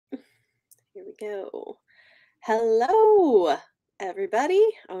go. Hello, everybody.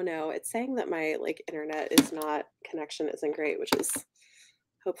 Oh no, it's saying that my internet is not connection isn't great, which is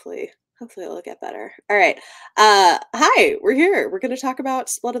hopefully it'll get better. All right. Hi, we're here. We're going to talk about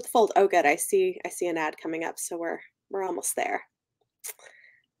Split of the Fold. Oh good, I see an ad coming up, so we're almost there.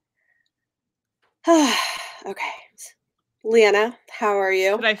 Okay. Leanna, how are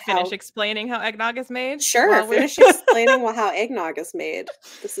you? Should I finish explaining how eggnog is made? Sure, finish explaining how eggnog is made.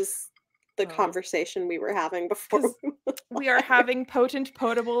 This is the conversation we were having before. We are having potent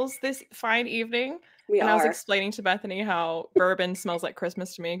potables this fine evening. I was explaining to Bethany how bourbon smells like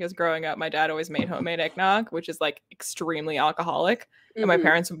Christmas to me because growing up, my dad always made homemade eggnog, which is like extremely alcoholic. And my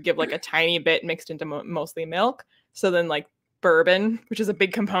parents would give like a tiny bit mixed into mostly milk. So then like bourbon, which is a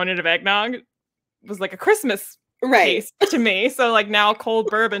big component of eggnog, was like a Christmas taste to me. So like now cold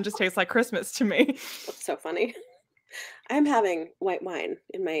bourbon just tastes like Christmas to me. That's so funny. I'm having white wine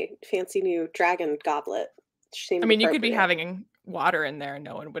in my fancy new dragon goblet. I mean, you could be having water in there and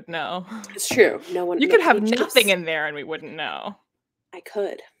no one would know. It's true. No one. You could have nothing in there and we wouldn't know. I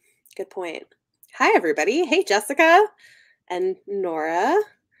could. Good point. Hi, everybody. Hey, Jessica and Nora.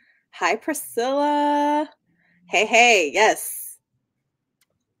 Hi, Priscilla. Hey. Yes.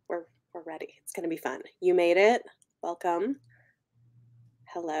 We're ready. It's going to be fun. You made it. Welcome.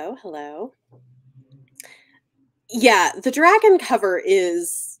 Hello. Yeah, the dragon cover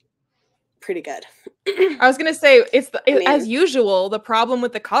is pretty good. I was gonna say as usual. The problem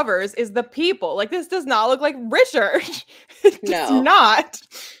with the covers is the people. Like this does not look like Richard. No, not.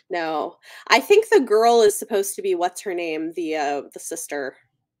 No, I think the girl is supposed to be what's her name? The sister.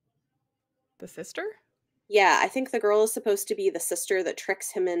 The sister? Yeah, I think the girl is supposed to be the sister that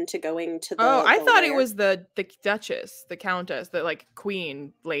tricks him into going to the. Oh, I thought it was the Duchess, the Countess, the like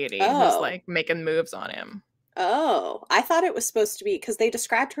queen lady who's like making moves on him. Oh, I thought it was supposed to be because they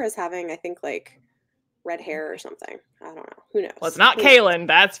described her as having, I think, like red hair or something. I don't know. Who knows? Well, it's not Kaylin,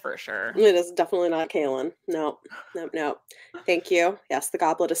 that's for sure. It is definitely not Kaylin. No. Thank you. Yes, the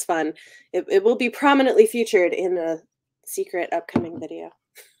goblet is fun. It will be prominently featured in a secret upcoming video.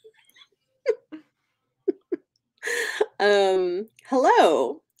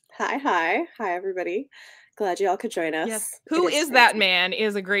 Hello. Hi, everybody. Glad you all could join us. Yes. Who is that man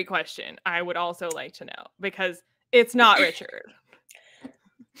is a great question. I would also like to know because it's not Richard.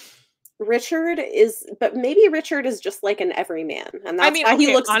 Richard is, but maybe Richard is just like an everyman, and that's why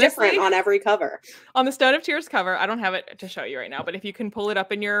he looks different on every cover. On the Stone of Tears cover, I don't have it to show you right now, but if you can pull it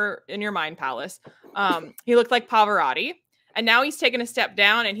up in your mind palace, he looked like Pavarotti, and now he's taken a step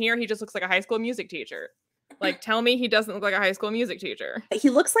down, and here he just looks like a high school music teacher. Like, tell me he doesn't look like a high school music teacher. He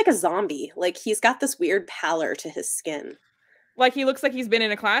looks like a zombie. Like, he's got this weird pallor to his skin. Like, he looks like he's been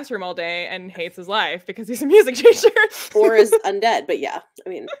in a classroom all day and hates his life because he's a music teacher. Or is undead, but yeah, I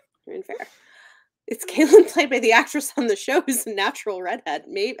mean, fair. It's Kaylin played by the actress on the show who's a natural redhead.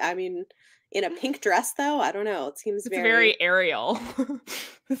 Maybe, I mean, in a pink dress, though? I don't know. It seems very Ariel.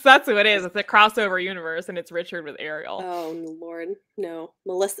 That's who it is. It's a crossover universe, and it's Richard with Ariel. Oh, Lord. No.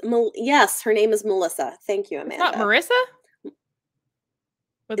 Melissa. Yes, her name is Melissa. Thank you, Amanda. It's not Marissa?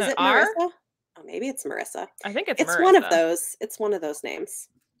 With an R? Marissa? Oh, maybe it's Marissa. I think it's Marissa. It's one of those. It's one of those names.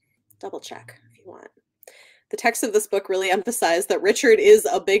 Double check if you want. The text of this book really emphasized that Richard is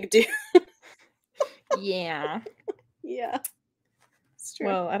a big dude. Yeah. Yeah. It's true.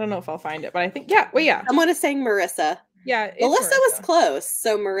 Well, I don't know if I'll find it, but I think, yeah. Well, yeah. Someone is saying Marissa. Yeah. Melissa was close,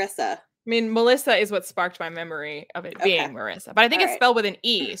 so Marissa. I mean, Melissa is what sparked my memory of it being Marissa. But I think it's spelled with an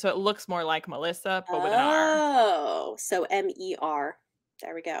E, so it looks more like Melissa, but with an R. Oh, so M-E-R.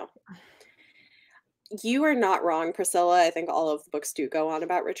 There we go. You are not wrong, Priscilla. I think all of the books do go on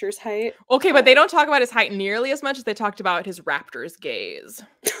about Richard's height. Okay, but they don't talk about his height nearly as much as they talked about his raptor's gaze.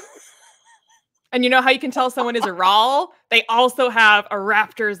 And you know how you can tell someone is a Rawl? They also have a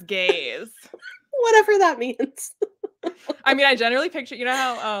raptor's gaze. Whatever that means. I mean, I generally picture, you know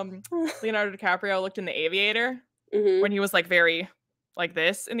how Leonardo DiCaprio looked in The Aviator? Mm-hmm. When he was like very like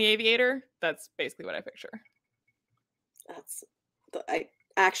this in The Aviator? That's basically what I picture.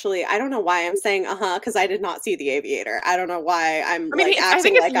 I don't know why I'm saying because I did not see The Aviator. I don't know why I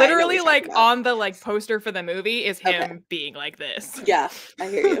think it's literally like on the like poster for the movie is him being like this. Yeah, I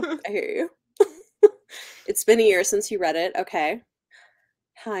hear you. It's been a year since you read it. Okay.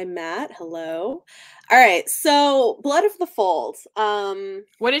 Hi, Matt. Hello. All right. So Blood of the Fold.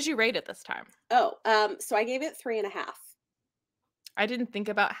 What did you rate it this time? So I gave it 3.5. I didn't think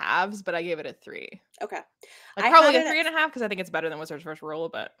about halves, but I gave it a 3. Okay. Probably a 3.5 because I think it's better than Wizard's First Rule,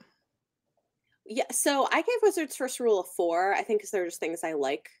 but yeah. So I gave Wizard's First Rule a 4. I think because there's things I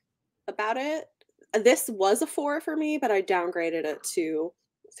like about it. This was a 4 for me, but I downgraded it to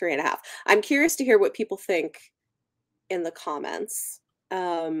 3.5. I'm curious to hear what people think in the comments.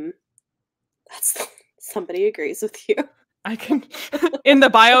 That's somebody agrees with you. I can, in the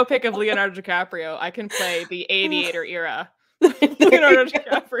biopic of Leonardo DiCaprio, I can play the aviator era. Leonardo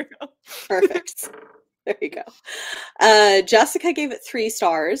DiCaprio. Perfect. There you go. Jessica gave it 3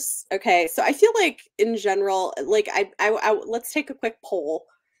 stars. Okay, so I feel like in general, like I let's take a quick poll.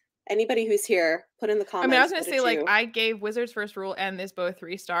 Anybody who's here, put in the comments. I mean, I was gonna say, like, I gave Wizard's First Rule and this both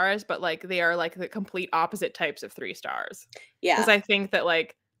 3 stars, but like they are like the complete opposite types of 3 stars. Yeah. Because I think that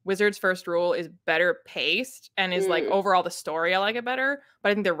like Wizard's First Rule is better paced and is like overall the story I like it better, but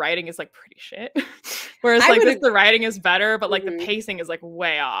I think the writing is like pretty shit. Whereas like the writing is better, but like the pacing is like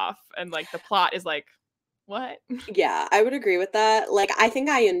way off, and like the plot is like, what? Yeah, I would agree with that. Like, I think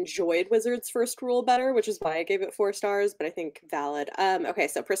I enjoyed Wizard's First Rule better, which is why I gave it 4 stars, but I think valid. Okay,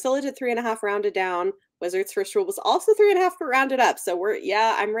 so Priscilla did 3.5 rounded down. Wizard's First Rule was also 3.5 but rounded up. So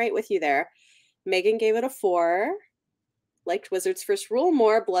I'm right with you there. Megan gave it a 4. Liked Wizard's First Rule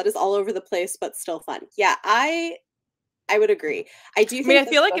more. Blood is all over the place, but still fun. Yeah, I would agree. I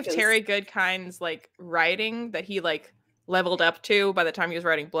feel like if Terry Goodkind's like writing that he like leveled up to by the time he was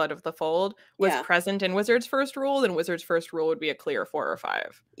writing Blood of the Fold was present in Wizard's First Rule, then Wizard's First Rule would be a clear 4 or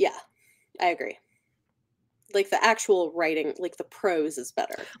 5. Yeah, I agree. Like the actual writing, like the prose is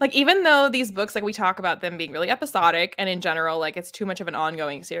better. Like even though these books, like we talk about them being really episodic and in general, like it's too much of an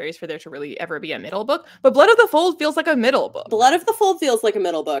ongoing series for there to really ever be a middle book, but Blood of the Fold feels like a middle book. Blood of the Fold feels like a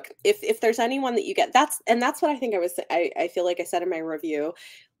middle book. If there's anyone that you get, that's what I think I feel like I said in my review,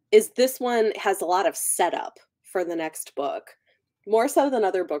 is this one has a lot of setup for the next book. More so than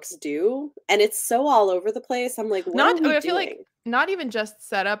other books do. And it's so all over the place. I'm like, I feel like not even just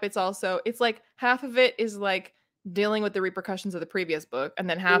setup, it's like half of it is like dealing with the repercussions of the previous book, and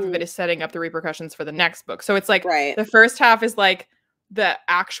then half of it is setting up the repercussions for the next book. So it's like the first half is like the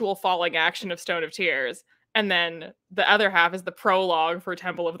actual falling action of Stone of Tears, and then the other half is the prologue for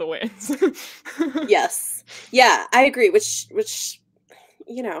Temple of the Winds. Yes. Yeah, I agree. Which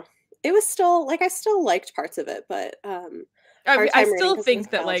you know, it was still like I still liked parts of it, but I still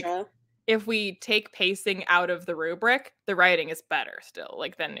think that like if we take pacing out of the rubric, the writing is better still,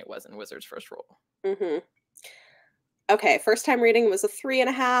 like than it was in Wizard's First Rule. Okay, first time reading was a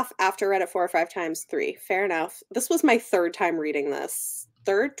 3.5. After read it 4 or 5 times, 3. Fair enough. This was my 3rd time reading this.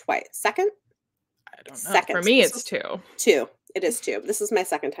 Second? I don't know. Second. For me, it's 2. 2. It is 2. This is my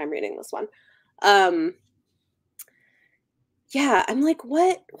 2nd time reading this one. Yeah, I'm like,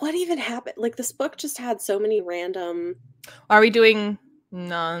 what even happened? Like, this book just had so many random... Are we doing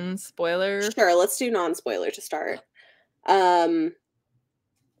non-spoiler? Sure, let's do non-spoiler to start.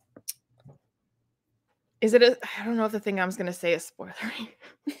 Is it I don't know if the thing I was going to say is spoilery.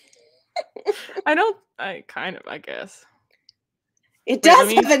 I guess. It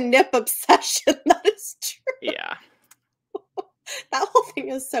does have a nip obsession. That is true. Yeah. That whole thing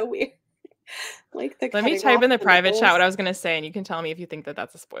is so weird. Like Let me type in the private chat what I was going to say, and you can tell me if you think that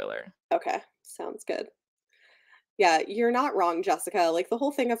that's a spoiler. Okay, sounds good. Yeah, you're not wrong, Jessica. Like the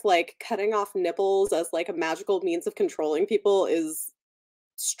whole thing of like cutting off nipples as like a magical means of controlling people is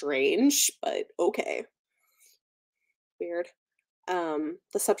strange, but okay. Weird.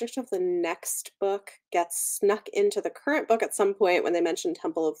 The subject of the next book gets snuck into the current book at some point when they mention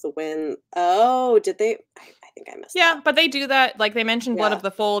Temple of the Wind. Oh, did they? I think I missed that. Yeah, but they do that. Like they mentioned Blood of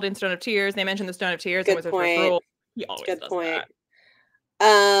the Fold in Stone of Tears. They mentioned the Stone of Tears in Wizard's First Rule. He always does that.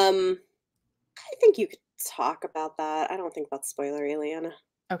 I think you could talk about that. I don't think that's spoilery, Leanna.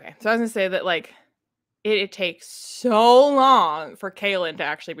 Okay, so I was gonna say that like it takes so long for Kaylin to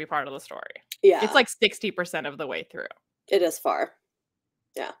actually be part of the story. Yeah, it's like 60% of the way through. It is far.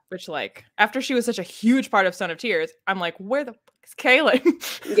 Yeah. Which, like, after she was such a huge part of Stone of Tears, I'm like, where the fuck is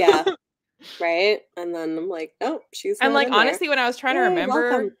Kaylin? Yeah. Right? And then I'm like, oh, she's And, like, honestly, when I was trying to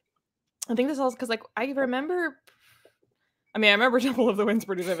remember, I think this is because, like, I remember Temple of the Winds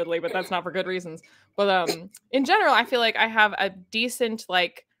pretty vividly, but that's not for good reasons. But in general, I feel like I have a decent,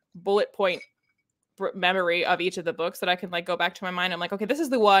 like, bullet point memory of each of the books that I can like go back to my mind. I'm like, okay, this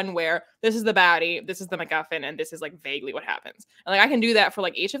is the one where this is the baddie, this is the MacGuffin, and this is like vaguely what happens. And like I can do that for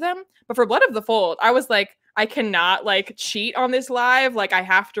like each of them. But for Blood of the Fold, I was like, I cannot like cheat on this live. Like I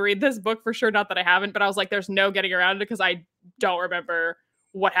have to read this book for sure. Not that I haven't, but I was like, there's no getting around it because I don't remember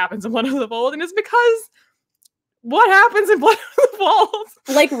what happens in Blood of the Fold. And it's because what happens in Blood of the Fold?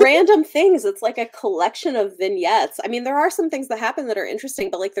 Like random things. It's like a collection of vignettes. I mean, there are some things that happen that are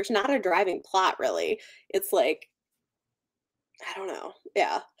interesting, but like there's not a driving plot really. It's like, I don't know.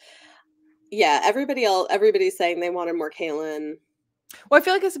 Yeah. Yeah. Everybody's saying they wanted more Kaylin. Well, I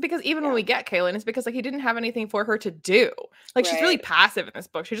feel like it's because even when we get Kaylin, it's because like he didn't have anything for her to do. Like she's really passive in this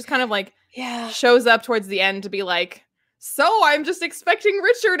book. She just kind of like shows up towards the end to be like, so I'm just expecting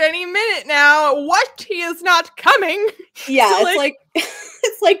Richard any minute now. What? He is not coming. Yeah, so, it's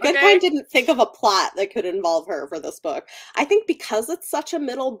like Goodkind didn't think of a plot that could involve her for this book. I think because it's such a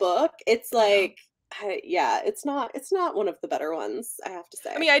middle book, it's like it's not one of the better ones, I have to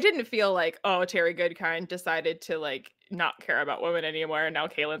say. I mean, I didn't feel like, oh, Terry Goodkind decided to like not care about women anymore and now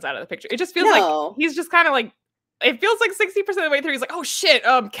Kaylin's out of the picture. It just feels like he's just kind of like, it feels like 60% of the way through he's like, oh shit,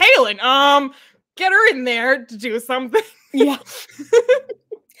 Kaylin, get her in there to do something. Yeah.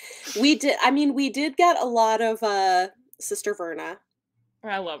 we did get a lot of Sister Verna.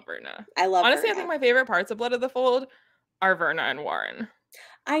 I love Verna. Honestly, Verna. I think my favorite parts of Blood of the Fold are Verna and Warren.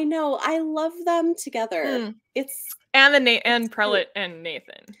 I know. I love them together. It's and Prelate and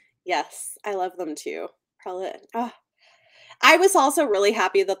Nathan. Yes, I love them too. Prelate. Oh. I was also really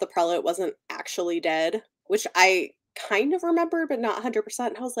happy that the Prelate wasn't actually dead, which I kind of remember, but not 100%.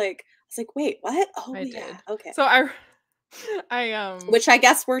 And I was like, wait, what? Oh, I did. Okay. So I which I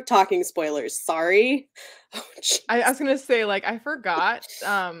guess we're talking spoilers. Sorry. Oh, I was gonna say, like, I forgot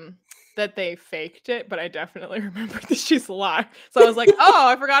that they faked it, but I definitely remembered that she's alive. So I was like, oh,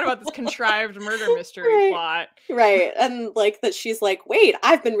 I forgot about this contrived murder mystery plot. Right. And like that she's like, wait,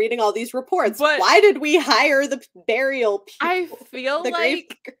 I've been reading all these reports. But why did we hire the burial people?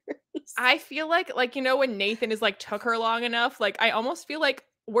 I feel like, you know, when Nathan is like took her long enough, like I almost feel like,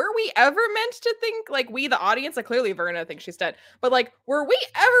 were we ever meant to think, like, we, the audience, like, clearly Verna thinks she's dead, but, like, were we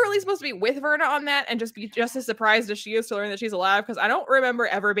ever really supposed to be with Verna on that and just be just as surprised as she is to learn that she's alive? Because I don't remember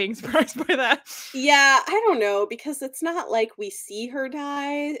ever being surprised by that. Yeah, I don't know, because it's not like we see her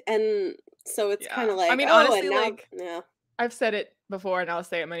die, and so it's kind of like, I mean, honestly, like, I've said it before, and I'll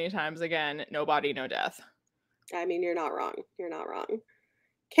say it many times again, no body, no death. I mean, you're not wrong. You're not wrong.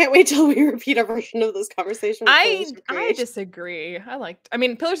 Can't wait till we repeat a version of this conversation. I disagree. I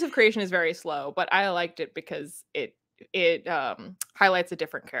mean, Pillars of Creation is very slow, but I liked it because it highlights a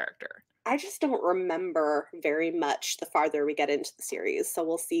different character. I just don't remember very much the farther we get into the series, so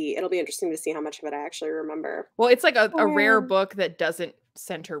we'll see. It'll be interesting to see how much of it I actually remember. Well, it's like a rare book that doesn't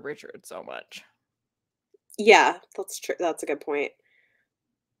center Richard so much. Yeah, that's true. That's a good point.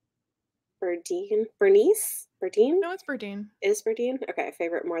 Bernice? Berdine? No, it's Berdine. Is Berdine? Okay,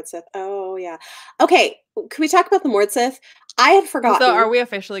 favorite Mordsith. Oh, yeah. Okay, can we talk about the Mordsith? I had forgotten. So are we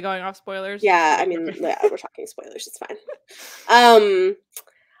officially going off spoilers? Yeah, I mean, yeah, we're talking spoilers. It's fine.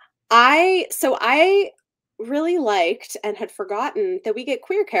 I really liked and had forgotten that we get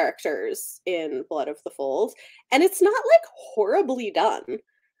queer characters in Blood of the Fold, and it's not, like, horribly done.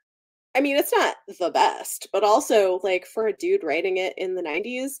 I mean, it's not the best, but also, like, for a dude writing it in the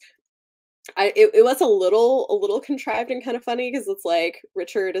 90s, it was a little contrived and kind of funny, because it's like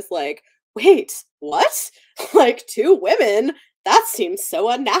Richard is like, wait, what? Like, 2 women? That seems so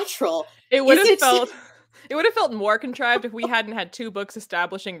unnatural. It would have felt more contrived if we hadn't had 2 books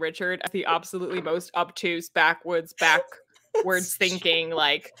establishing Richard as the absolutely most obtuse, backwards thinking,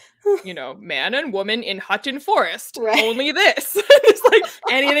 like, you know, man and woman in Hutton Forest. Right. Only this. It's like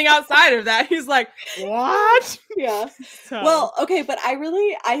anything outside of that, he's like, what? Yeah. So. Well, okay, but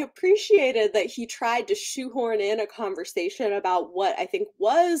I appreciated that he tried to shoehorn in a conversation about what I think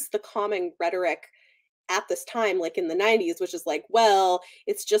was the common rhetoric at this time, like in the 90s, which is like, well,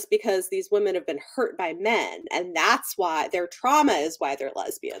 it's just because these women have been hurt by men, and that's why their trauma is why they're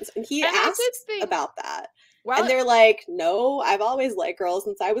lesbians. And he asked about that. Well, and they're like, no, I've always liked girls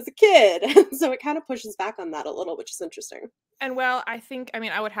since I was a kid. And so it kind of pushes back on that a little, which is interesting. And well, I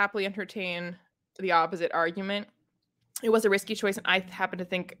would happily entertain the opposite argument. It was a risky choice, and I happen to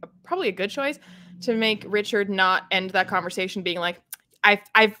think probably a good choice to make Richard not end that conversation being like,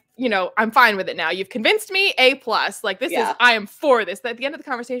 I've I'm fine with it now. You've convinced me, A+. Like, this is, I am for this. At the end of the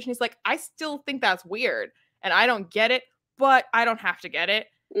conversation, he's like, I still think that's weird, and I don't get it, but I don't have to get it.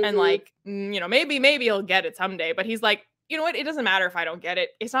 Mm-hmm. And like, maybe he'll get it someday, but he's like, you know what? It doesn't matter if I don't get it.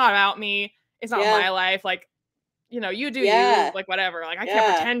 It's not about me. It's not my life. Like, you do you, like, whatever. Like, I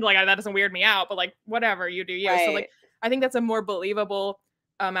can't pretend like that doesn't weird me out, but like, whatever, you do you. Right. So like, I think that's a more believable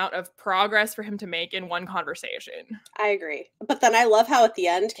amount of progress for him to make in one conversation. I agree. But then I love how at the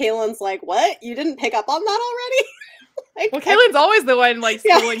end, Kaylin's like, what? You didn't pick up on that already? Like, well, Kaylin's always the one, like,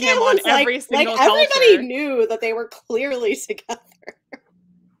 schooling him on every single culture. Everybody knew that they were clearly together.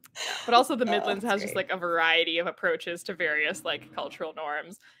 But also the Midlands has just like a variety of approaches to various like cultural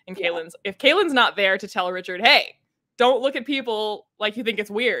norms. And if Kaylin's not there to tell Richard, hey, don't look at people like you think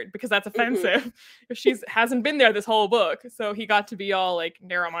it's weird because that's offensive. Mm-hmm. If she hasn't been there this whole book, so he got to be all like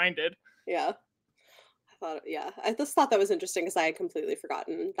narrow-minded. Yeah. I just thought that was interesting because I had completely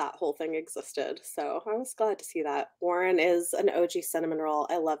forgotten that whole thing existed. So I was glad to see that. Warren is an OG cinnamon roll.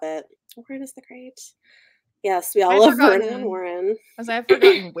 I love it. Warren is the great. Yes, we all love Vernon and Warren. As I've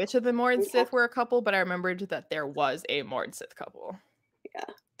forgotten which of the Mord and Sith were a couple, but I remembered that there was a Mord Sith couple. Yeah.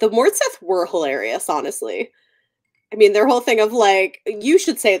 The Mord Sith were hilarious, honestly. I mean, their whole thing of like, you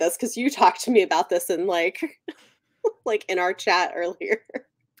should say this because you talked to me about this in like in our chat earlier.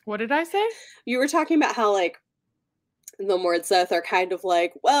 What did I say? You were talking about how like the Mord Sith are kind of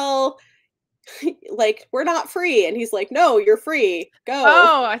like, well, like we're not free, and he's like, no, you're free. Go.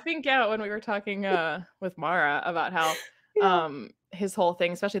 Oh, I think when we were talking with Mara about how his whole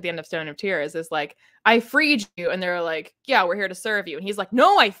thing, especially at the end of Stone of Tears, is like, I freed you, and they're like, yeah, we're here to serve you, and he's like,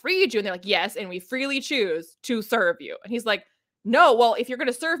 no, I freed you, and they're like, yes, and we freely choose to serve you, and he's like, no, well, if you're going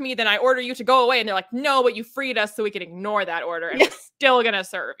to serve me, then I order you to go away, and they're like, no, but you freed us, so we can ignore that order, and we're still gonna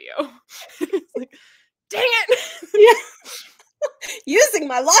serve you. It's like, dang it. Using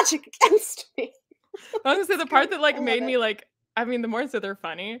my logic against me. Honestly, the part that like made me like, I mean, the more so they're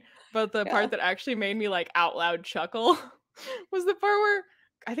funny, but the part that actually made me like out loud chuckle was the part where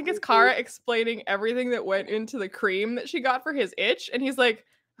I think it's Kara explaining everything that went into the cream that she got for his itch, and he's like,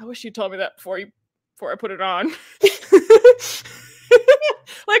 I wish you told me that before I put it on.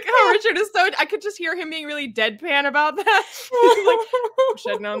 Like how Richard is so, I could just hear him being really deadpan about that. Like,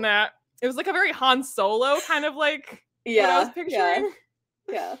 should have known that. It was like a very Han Solo kind of like what I was picturing.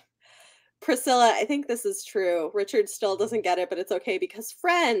 Yeah. Priscilla, I think this is true. Richard still doesn't get it, but it's okay because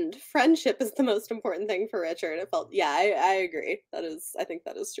friendship is the most important thing for Richard. It felt, I agree. I think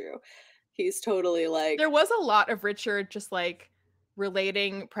that is true. He's totally like. There was a lot of Richard just like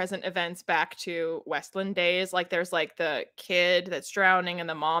relating present events back to Westland days. Like there's like the kid that's drowning and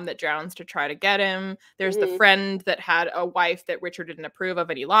the mom that drowns to try to get him. There's the friend that had a wife that Richard didn't approve of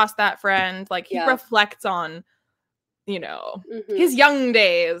and he lost that friend. Like he reflects on, you know, his young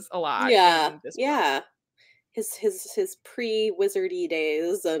days a lot. His pre-wizardy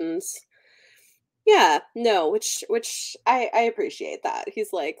days, and which I appreciate that.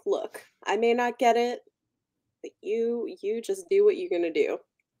 He's like, look, I may not get it, but you just do what you're gonna do.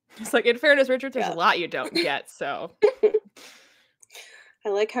 It's like, in fairness, Richard, there's a lot you don't get, so. I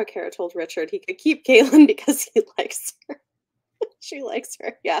like how Kara told Richard he could keep Caitlin because he likes her. She likes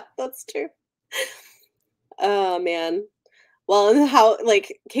her. Yeah, that's true. Oh man. Well, and how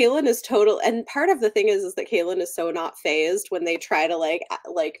like Caitlin is total, and part of the thing is that Caitlin is so not phased when they try to like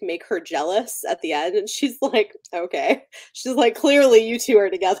make her jealous at the end, and she's like, okay. She's like, clearly you two are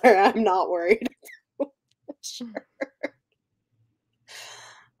together. I'm not worried. Sure.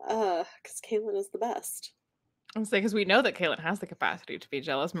 Because Caitlin is the best. I'm saying because we know that Caitlin has the capacity to be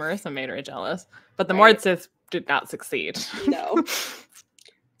jealous. Marissa made her jealous, but the Mord Sith did not succeed. No.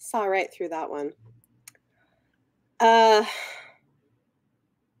 Saw right through that one.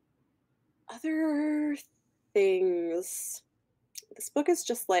 Other things. This book is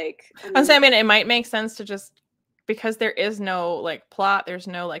just like. I'm saying, I mean, it might make sense to just, because there is no like plot, there's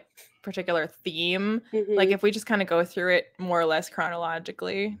no like particular theme. Like if we just kind of go through it more or less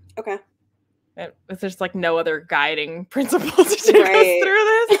chronologically. Okay. If there's like no other guiding principle to take us through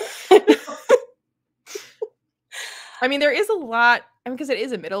this. I mean, there is a lot. I mean, because it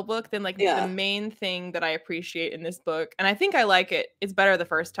is a middle book, then like the main thing that I appreciate in this book, and I think I like it, it's better the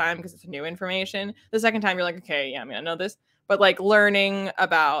first time because it's new information. The second time you're like, okay, yeah, I mean, I know this. But like learning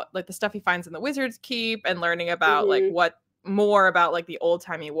about like the stuff he finds in the Wizard's Keep and learning about like what more about like the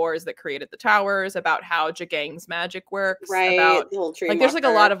old-timey wars that created the towers, about how Jagang's magic works, about the whole dream like there's like a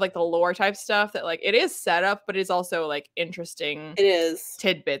lot of like the lore type stuff that like it is set up, but it's also like interesting. It is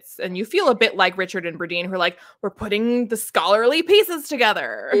tidbits, and you feel a bit like Richard and Bradeen, who are like, we're putting the scholarly pieces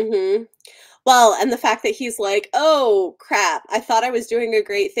together. Well, and the fact that he's like, oh crap, I thought I was doing a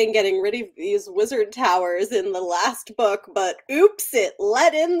great thing getting rid of these wizard towers in the last book, but oops, it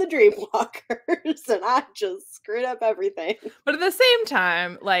let in the Dreamwalkers and I just screwed up everything. But at the same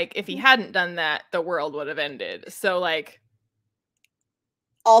time, like if he hadn't done that, the world would have ended. So like,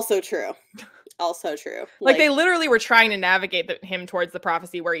 also true. Also true. Like they literally were trying to navigate him towards the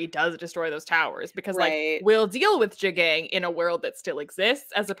prophecy where he does destroy those towers, because like we'll deal with Jagang in a world that still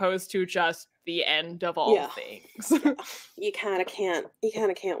exists, as opposed to just the end of all things. You kind of can't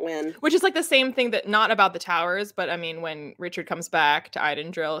win. Which is like the same thing, that not about the towers, but I mean when Richard comes back to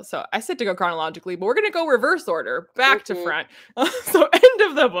Idendrill. So I said to go chronologically, but we're gonna go reverse order, back to front. So end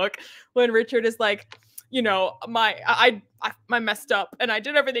of the book when Richard is like, you know, I messed up and I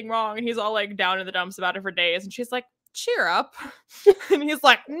did everything wrong, and he's all like down in the dumps about it for days, and she's like, cheer up. And he's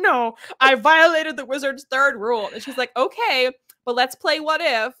like, no, I violated the wizard's third rule. And she's like, okay, but let's play what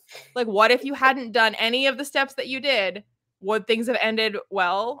if. Like, what if you hadn't done any of the steps that you did? Would things have ended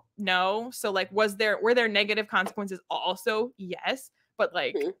well? No. So like, were there negative consequences also? Yes. But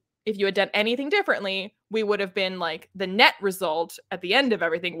like, if you had done anything differently, we would have been like, the net result at the end of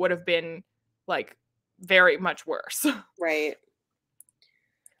everything would have been like very much worse. Right.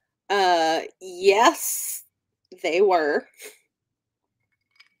 Yes, they were.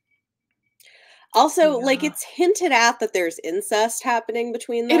 Also, like, it's hinted at that there's incest happening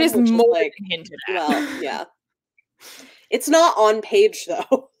between them. It is which more is like, than hinted at. Well, yeah. It's not on page,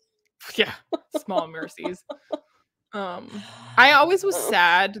 though. Yeah. Small mercies. I always was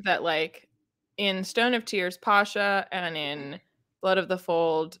sad that, like, in Stone of Tears, Pasha, and in Blood of the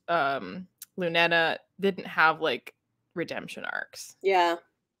Fold, Lunetta didn't have, like, redemption arcs. Yeah.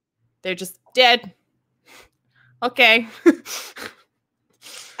 They're just dead. Okay.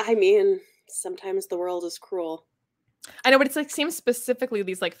 I mean, sometimes the world is cruel. I know, but it's like seems specifically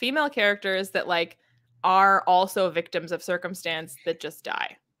these like female characters that like are also victims of circumstance that just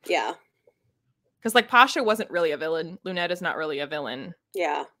die. Yeah. Because like Pasha wasn't really a villain. Lunetta's not really a villain.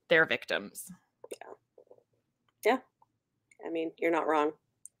 Yeah. They're victims. Yeah. Yeah. I mean, you're not wrong.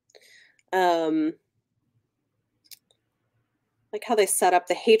 Like how they set up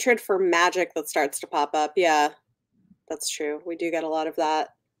the hatred for magic that starts to pop up. Yeah. That's true. We do get a lot of that.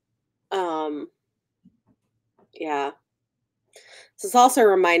 Yeah. This is also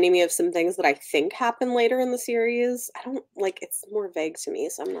reminding me of some things that I think happen later in the series. I don't like, it's more vague to me,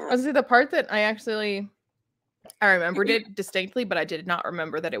 so I'm not. Honestly, the part that I remembered it distinctly, but I did not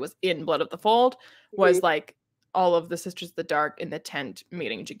remember that it was in Blood of the Fold, was like all of the Sisters of the Dark in the tent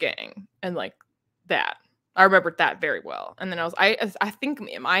meeting Jigang, and like that. I remembered that very well. And then I think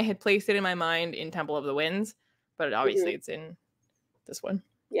I had placed it in my mind in Temple of the Winds, but obviously it's in this one.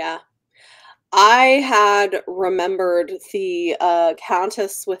 Yeah. I had remembered the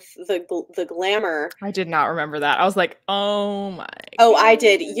Countess with the glamour. I did not remember that. I was like, oh my Oh, God. I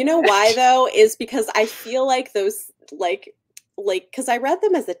did. You know why, though? Is because I feel like those, like, because I read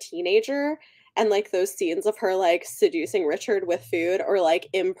them as a teenager, and, like, those scenes of her, like, seducing Richard with food are, like,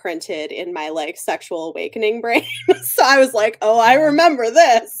 imprinted in my, like, sexual awakening brain. So I was like, oh, I remember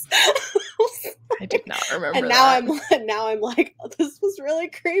this. I did not remember and now I'm like, oh, this was really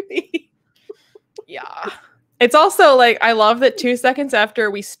creepy. Yeah. It's also like, I love that 2 seconds after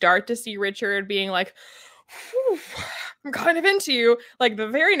we start to see Richard being like, I'm kind of into you, like the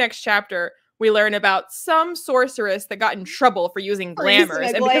very next chapter, we learn about some sorceress that got in trouble for using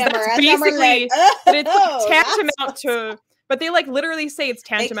glamours. And because that's basically, like, it's tantamount to, but they like literally say it's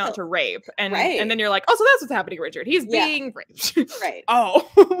tantamount to rape. And and then you're like, oh, so that's what's happening to Richard. He's being raped. Right.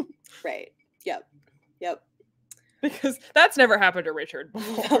 Oh. Right. Yep. Yep. Because that's never happened to Richard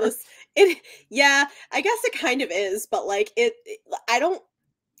before. Yeah, I guess it kind of is, but like I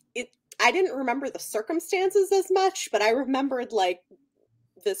didn't remember the circumstances as much, but I remembered like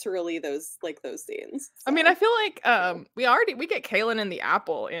viscerally those scenes. So. I mean, I feel like we get Kaelin in the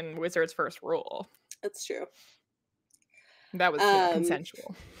apple in Wizard's First Rule. That's true. That was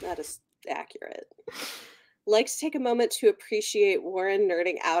consensual. That is accurate. Like to take a moment to appreciate Warren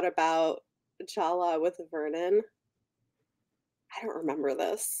nerding out about Jala with Vernon. I don't remember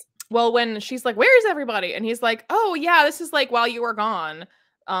this. Well, when she's like, where's everybody? And he's like, oh, yeah, this is like while you were gone.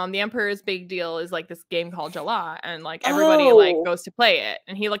 The Emperor's big deal is like this game called Jala, and like everybody like goes to play it.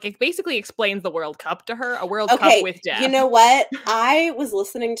 And he like it basically explains the World Cup to her, a World Cup with death. You know what? I was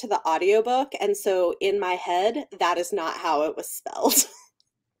listening to the audiobook, and so in my head, that is not how it was spelled.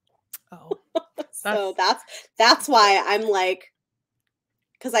 Oh. So that's why I'm like,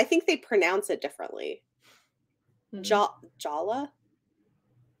 because I think they pronounce it differently. Jala?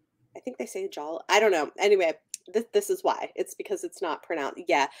 I think they say Jala. I don't know. Anyway, this is why. It's because it's not pronounced.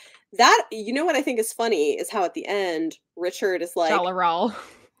 Yeah. That, you know what I think is funny is how at the end, Richard is like... Jalaral.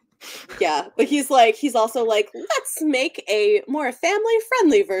 Yeah, but he's also like, let's make a more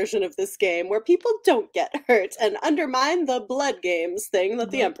family-friendly version of this game where people don't get hurt and undermine the blood games thing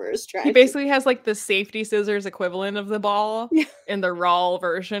that the Emperor is trying. He basically has like the safety scissors equivalent of the ball in the Rawl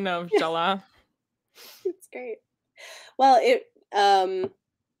version of Jala. It's great. Well, at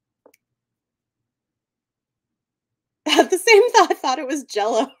the same thought, I thought it was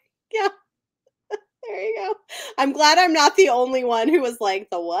Jello. Yeah. There you go. I'm glad I'm not the only one who was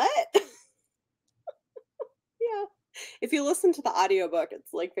like, the what? Yeah. If you listen to the audiobook,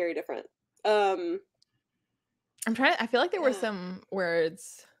 it's like very different. I feel like there were some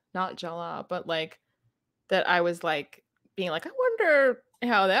words, not Jala, but like that I was like being like, I wonder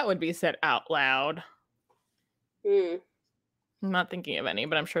how that would be said out loud. I'm not thinking of any,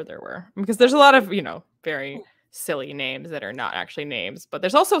 but I'm sure there were. Because there's a lot of, very silly names that are not actually names, but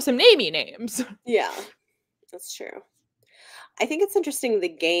there's also some namey names. Yeah, that's true. I think it's interesting the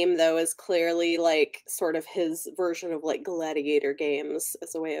game, though, is clearly, like, sort of his version of, like, gladiator games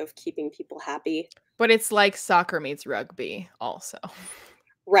as a way of keeping people happy. But it's like soccer meets rugby also.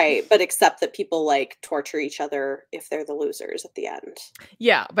 Right, but except that people, like, torture each other if they're the losers at the end.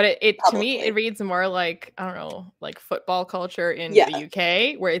 Yeah, but it to me, Publicly. it reads more like, I don't know, like football culture in Yeah. the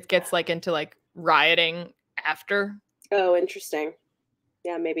UK, where it gets, like, into, like, rioting after. Oh, interesting.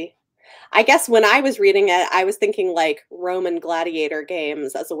 Yeah, maybe. I guess when I was reading it, I was thinking, like, Roman gladiator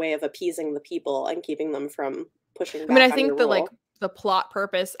games as a way of appeasing the people and keeping them from pushing I mean, I back on your think the, like, rule. the plot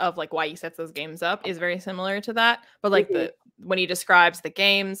purpose of, like, why he sets those games up is very similar to that, but, like, Mhm. when he describes the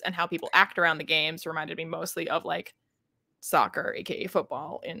games and how people act around the games reminded me mostly of, like, soccer, aka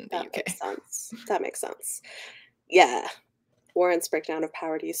football in the That UK. makes sense. That makes sense. Yeah. Warren's breakdown of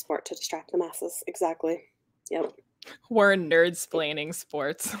power to use sport to distract the masses. Exactly. Yep. We're nerd-splaining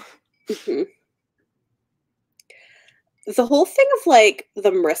sports. Mhm. The whole thing of, like,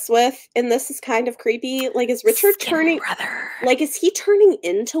 the Mryswith in this is kind of creepy. Like, is Richard Skin turning brother. like, is he turning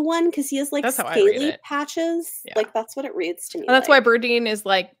into one? Because he has, like, That's how I read scaly it. patches? Yeah. Like, that's what it reads to me And that's like. why Berdine is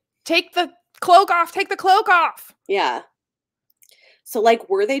like, take the cloak off, take the cloak off. Yeah. So, like,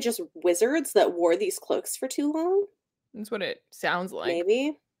 were they just wizards that wore these cloaks for too long? That's what it sounds like.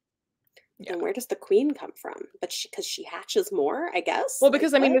 Maybe. Yeah. And where does the queen come from? But because she hatches more, I guess? Well, Like,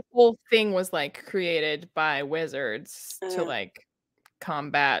 because I mean, what? this whole thing was like created by wizards to like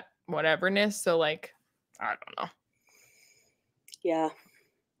combat whateverness. So like, I don't know. Yeah.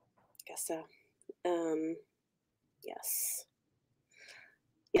 I guess so. Yes.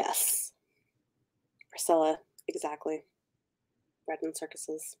 Yes. Priscilla, exactly. Bread and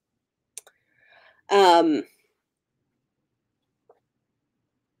circuses.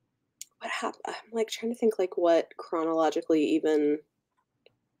 What happened? I'm like trying to think like what chronologically even.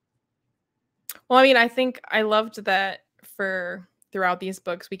 Well, I mean, I think I loved that for throughout these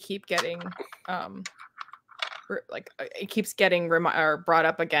books we keep getting it keeps getting or brought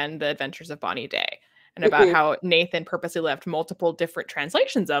up again the Adventures of Bonnie Day and about how Nathan purposely left multiple different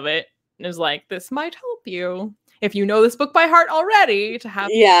translations of it and is like, this might help you if you know this book by heart already to have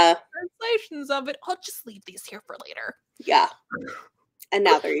translations of it. I'll just leave these here for later. Yeah. And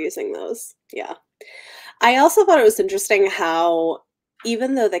now they're using those. Yeah. I also thought it was interesting how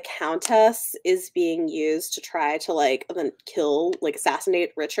even though the Countess is being used to try to like kill, like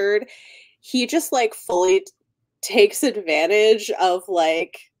assassinate Richard, he just like fully takes advantage of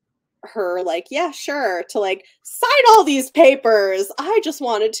like her like, yeah, sure, to like sign all these papers. I just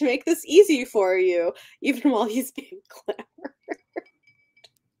wanted to make this easy for you, even while he's being clever.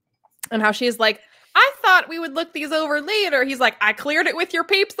 And how she's like, I thought we would look these over later. He's like, I cleared it with your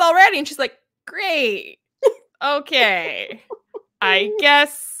peeps already. And she's like, great. Okay. I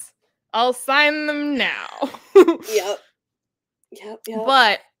guess I'll sign them now. Yep.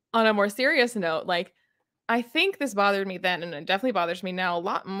 But on a more serious note, like, I think this bothered me then, and it definitely bothers me now a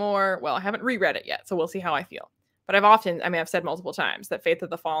lot more. Well, I haven't reread it yet, so we'll see how I feel. But I've said multiple times that Faith of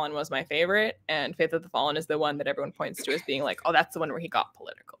the Fallen was my favorite, and Faith of the Fallen is the one that everyone points to as being like, oh, that's the one where he got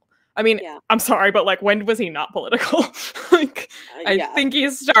political. I mean, I'm sorry, but like, when was he not political? Like, I think he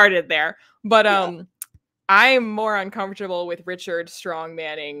started there. But I'm more uncomfortable with Richard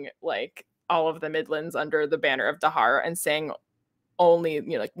strongmanning like all of the Midlands under the banner of Dahara and saying only,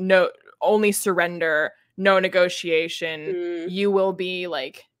 like, no, only surrender, no negotiation. You will be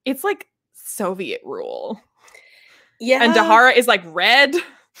like, it's like Soviet rule. Yeah. And Dahara is like red.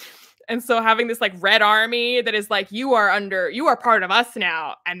 And so having this like red army that is like, you are part of us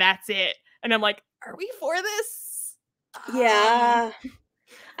now, and that's it. And I'm like, are we for this? Yeah.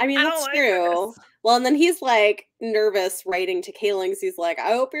 I mean, that's true. Well, and then he's like nervous writing to Kaling. He's like,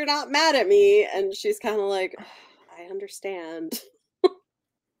 I hope you're not mad at me. And she's kind of like, I understand.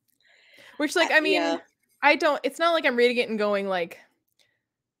 Which, like, I mean, it's not like I'm reading it and going like,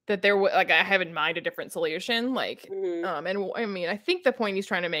 that there like I have in mind a different solution, like and I mean, I think the point he's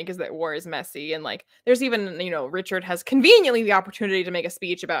trying to make is that war is messy, and like there's even, Richard has conveniently the opportunity to make a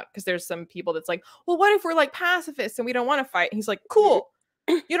speech about, because there's some people that's like, well, what if we're like pacifists and we don't want to fight? And he's like, cool,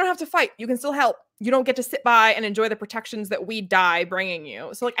 you don't have to fight, you can still help, you don't get to sit by and enjoy the protections that we die bringing you.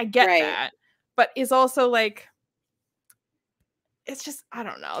 So like I get that, but is also like, it's just, I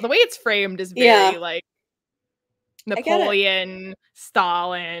don't know, the way it's framed is very like Napoleon,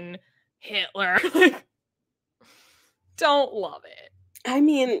 Stalin, Hitler. Don't love it. I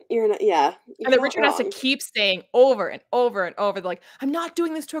mean, you're not, and then Richard has to keep saying over and over and over, like, I'm not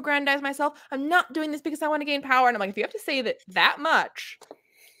doing this to aggrandize myself. I'm not doing this because I want to gain power. And I'm like, if you have to say that much.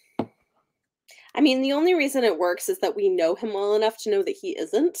 I mean, the only reason it works is that we know him well enough to know that he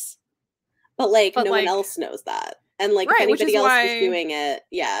isn't, but, like, But, no one like else knows that, and, like, if right, which is anybody else was why doing it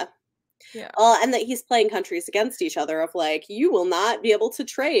yeah. yeah. And that he's playing countries against each other of, like, "You will not be able to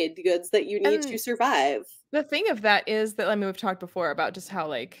trade goods that you need to And survive." the thing of that is that, I mean, we've talked before about just how,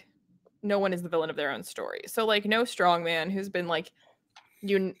 like, no one is the villain of their own story. So, like, no strongman who's been, like,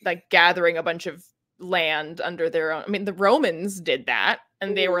 gathering a bunch of land under their own. I mean, the Romans did that,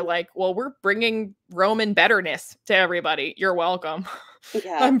 and they were Mhm. like, "Well, we're bringing Roman betterness to everybody. You're welcome."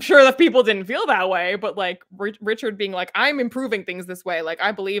 Yeah. I'm sure that people didn't feel that way, but, like, Richard being like, "I'm improving things this way. Like,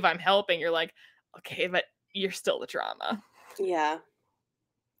 I believe I'm helping." You're like, "Okay, but you're still the drama." Yeah.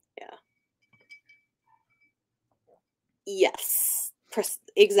 Yeah. Yes.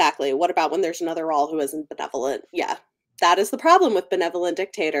 Exactly. What about when there's another Rawl who isn't benevolent? Yeah. That is the problem with benevolent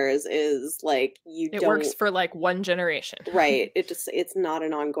dictators is, like, you It works don't for, like, one generation. right. It's not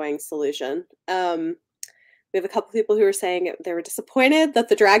an ongoing solution. We have a couple people who are saying they were disappointed that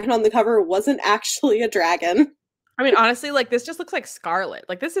the dragon on the cover wasn't actually a dragon. I mean, honestly, like, this just looks like Scarlet.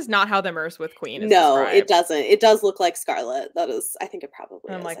 Like, this is not how the Mercewith Queen is No, it described. doesn't. It does look like Scarlet. That is I think it probably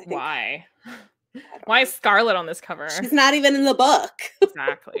And I'm is. like, I think why? I don't Why know. is Scarlet on this cover? She's not even in the book.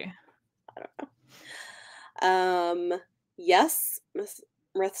 Exactly. I don't know. Yes, Miss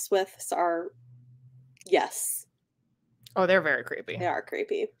Mrithswiths are yes, Oh, they're very creepy. they are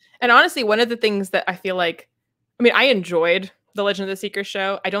creepy. And honestly, one of the things that I feel like, I mean, I enjoyed The Legend of the Seeker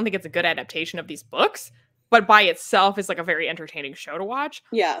show. I don't think it's a good adaptation of these books, but by itself is like a very entertaining show to watch.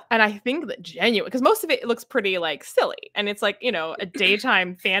 Yeah. And I think that genuine, because most of it looks pretty like silly. And it's like, you know, a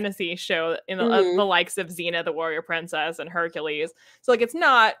daytime fantasy show in the likes of Xena, the Warrior Princess, and Hercules. So, like, it's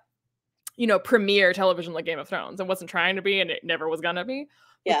not, you know, premiere television like Game of Thrones. It wasn't trying to be, and it never was gonna be.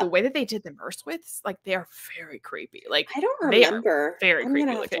 But Yeah. the way that they did the Mercewiths, like, they are very creepy. Like, I don't they are remember. very I'm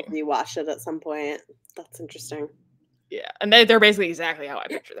gonna creepy have to looking. rewatch it at some point. That's interesting. Yeah, and they're basically exactly how I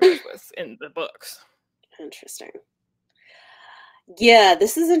picture the Mercewiths in the books. Interesting. Yeah,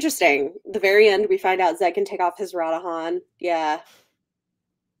 this is interesting. The very end, we find out Zed can take off his Radahan. Yeah.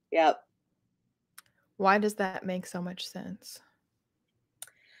 Yep. Why does that make so much sense?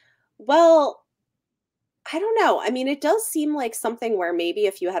 Well, I don't know. I mean, it does seem like something where maybe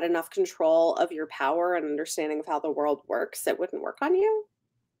if you had enough control of your power and understanding of how the world works, it wouldn't work on you.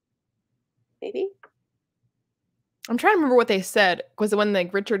 Maybe. I'm trying to remember what they said, because when,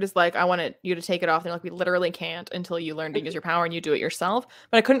 like, Richard is like, I wanted you to take it off, they're like, we literally can't until you learn to use your power and you do it yourself.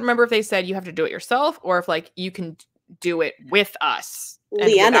 But I couldn't remember if they said you have to do it yourself or if, like, you can do it with us and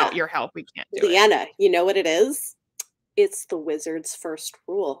Leanna. without your help we can't do it. Leanna, you know what it is? It's the wizard's first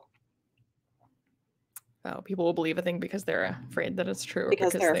rule. Oh, people will believe a thing because they're afraid that it's true. Or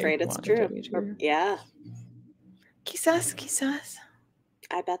because they're afraid it's true. Or, yeah. Quizás.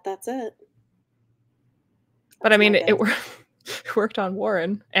 I bet that's it. But I mean, it worked on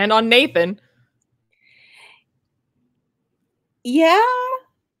Warren and on Nathan. Yeah.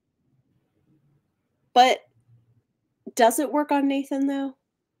 But does it work on Nathan, though?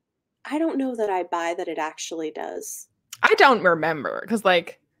 I don't know that I buy that it actually does. I don't remember, because,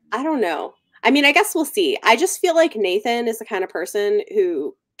 like, I don't know. I mean, I guess we'll see. I just feel like Nathan is the kind of person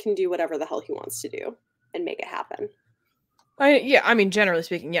who can do whatever the hell he wants to do and make it happen. Yeah, I mean, generally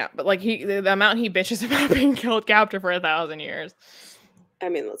speaking, yeah. But, like, the amount he bitches about being killed captive for 1,000 years. I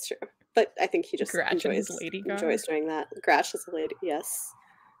mean, that's true. But I think he just enjoys doing that. Gratch is a lady. Yes.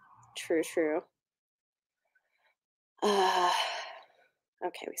 True. Okay,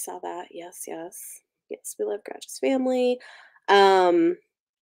 we saw that. Yes. Yes, we love Gratch's family.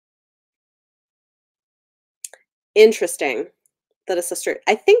 Interesting that a sister.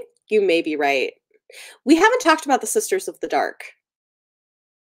 I think you may be right. We haven't talked about the Sisters of the Dark.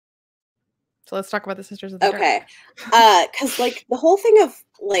 So let's talk about the Sisters of the Dark. Okay. Because, like, the whole thing of,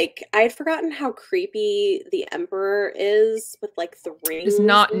 like, I had forgotten how creepy the Emperor is with, like, the rings. It's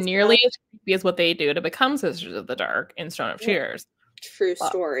not nearly as creepy as what they do to become Sisters of the Dark in Stone of Tears. True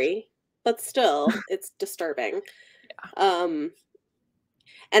story. But still, it's disturbing. Yeah.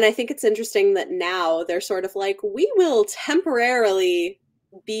 And I think it's interesting that now they're sort of like, we will temporarily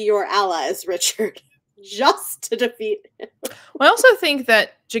be your allies, Richard, just to defeat him. Well, I also think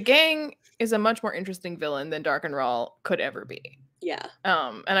that Jagang is a much more interesting villain than Darkenrahl could ever be. Yeah.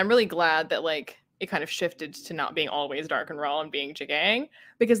 And I'm really glad that, like, it kind of shifted to not being always Darkenrahl and being Jagang,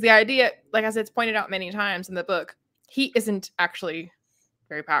 because the idea, like, as it's pointed out many times in the book, he isn't actually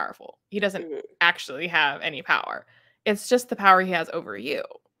very powerful. He doesn't actually have any power. It's just the power he has over you.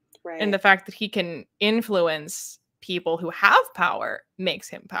 Right. And the fact that he can influence people who have power makes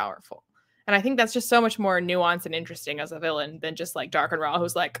him powerful. And I think that's just so much more nuanced and interesting as a villain than just like Dark and Raw,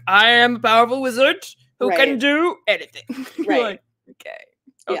 who's like, I am a powerful wizard who can do anything. You're like,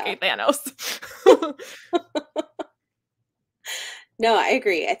 okay, Thanos. No, I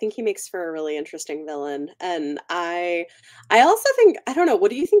agree. I think he makes for a really interesting villain. And I also think, I don't know,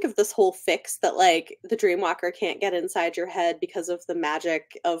 what do you think of this whole fix that like the Dreamwalker can't get inside your head because of the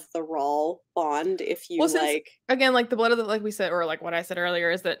magic of the Rawl bond if you again, like the Blood of the, like we said, or like what I said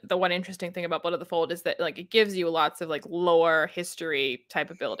earlier, is that the one interesting thing about Blood of the Fold is that like it gives you lots of like lore history type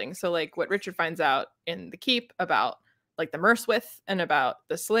of building. So like what Richard finds out in the Keep about like the Merswith and about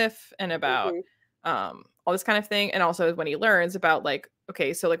the Sliff and about all this kind of thing. And also when he learns about like,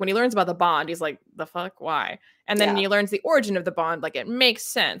 okay, so like when he learns about the bond, he's like, the fuck, why? And then he learns the origin of the bond, like it makes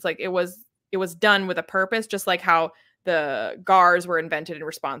sense. Like it was done with a purpose, just like how the Gars were invented in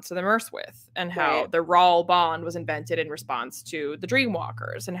response to the Merswith, and how the Rawl bond was invented in response to the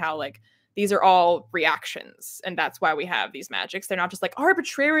Dreamwalkers, and how like these are all reactions, and that's why we have these magics. They're not just like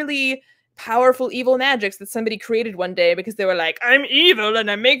arbitrarily powerful evil magics that somebody created one day because they were like, I'm evil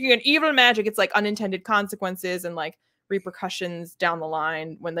and I'm making an evil magic. It's like unintended consequences and like repercussions down the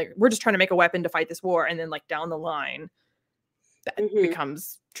line when we're just trying to make a weapon to fight this war, and then like down the line that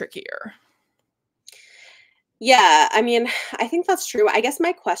becomes trickier. Yeah, I mean, I think that's true. I guess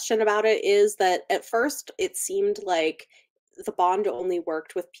my question about it is that at first it seemed like the bond only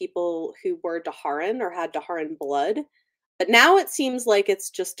worked with people who were Daharan or had Daharan blood. But now it seems like it's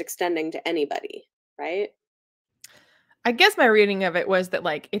just extending to anybody, right? I guess my reading of it was that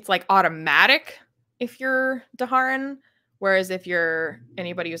like it's like automatic if you're Daharan, whereas if you're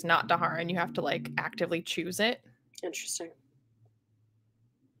anybody who's not Daharan, you have to like actively choose it. Interesting.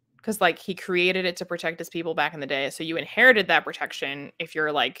 Because like he created it to protect his people back in the day, so you inherited that protection if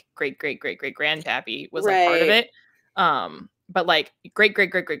you're like great grandpappy was like part of it. But like great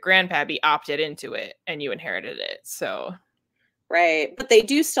grandpappy opted into it, and you inherited it. So right, but they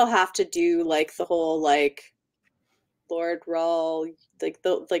do still have to do like the whole like Lord Rawl, like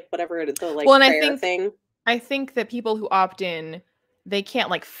the like whatever the like prayer thing. I think that people who opt in, they can't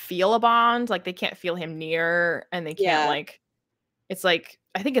like feel a bond, like they can't feel him near, and they can't like. It's like,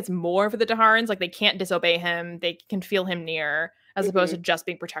 I think it's more for the Daharans. Like, they can't disobey him. They can feel him near, as opposed to just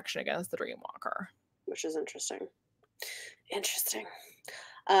being protection against the Dreamwalker. Which is interesting. Interesting.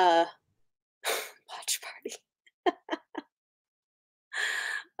 Watch party.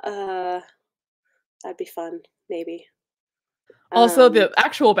 That'd be fun, maybe. Also, the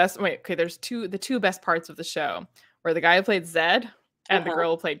actual best, there's the two best parts of the show, where the guy who played Zed and the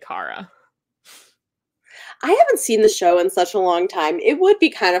girl who played Kara. I haven't seen the show in such a long time. It would be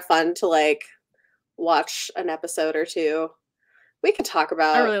kind of fun to like watch an episode or two. We could talk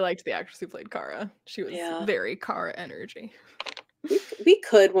about. I really liked the actress who played Kara. She was very Kara energy. We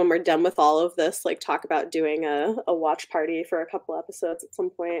could, when we're done with all of this, like talk about doing a watch party for a couple episodes at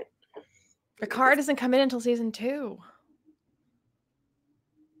some point. But Kara doesn't come in until season 2.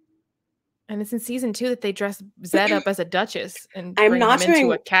 And it's in season 2 that they dress Zed up as a duchess and bring him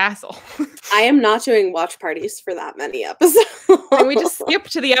into a castle. I am not doing watch parties for that many episodes. And we just skip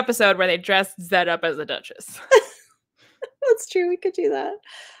to the episode where they dressed Zed up as a duchess. That's true. We could do that.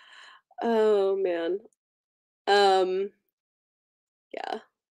 Oh, man. Yeah.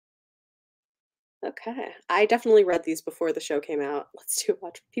 Okay. I definitely read these before the show came out. Let's do a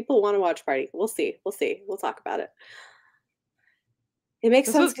watch. People want to watch party. We'll see. We'll see. We'll talk about it. It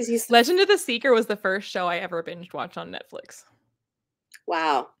makes sense because he's Legend of the Seeker was the first show I ever binge watched on Netflix.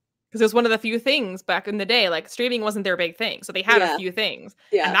 Wow. Because it was one of the few things back in the day. Like streaming wasn't their big thing, so they had a few things.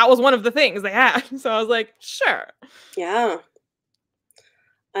 Yeah. And that was one of the things they had. So I was like, sure. Yeah.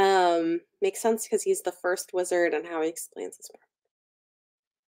 Makes sense because he's the first wizard and how he explains his work.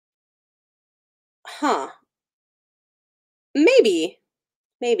 Huh. Maybe.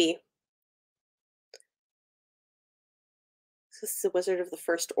 This is a wizard of the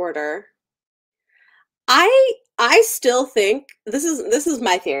First Order. I still think this is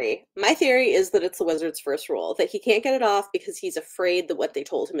my theory. My theory is that it's the wizard's first rule, that he can't get it off because he's afraid that what they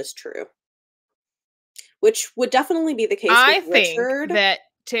told him is true. Which would definitely be the case with Richard. Think that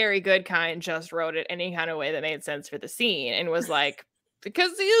Terry Goodkind just wrote it any kind of way that made sense for the scene and was like,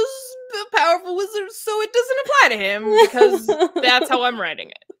 because he is a powerful wizard, so it doesn't apply to him, because that's how I'm writing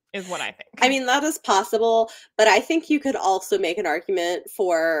it, is what I think. I mean, that is possible, but I think you could also make an argument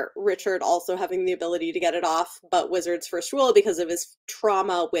for Richard also having the ability to get it off, but wizard's first rule because of his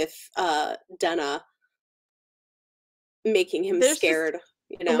trauma with Denna making him scared.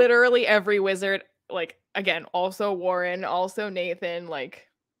 You know? Literally every wizard, like, again, also Warren, also Nathan, like,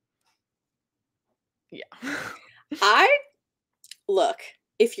 yeah. Look,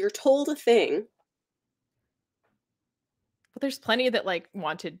 if you're told a thing. But there's plenty that like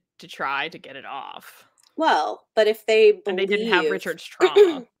wanted to try to get it off. Well, but if they believe, and they didn't have Richard's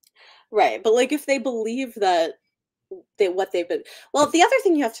trauma. Right. But like if they believe that what they've been, well, the other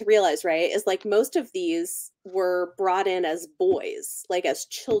thing you have to realize, right, is like most of these were brought in as boys, like as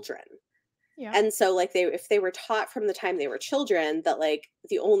children. Yeah. And so like if they were taught from the time they were children that like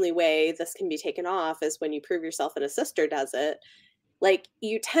the only way this can be taken off is when you prove yourself and a sister does it, like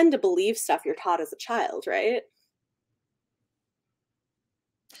you tend to believe stuff you're taught as a child, right?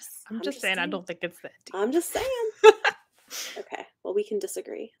 I'm just saying, I don't think it's that deep. I'm just saying. Okay, well, we can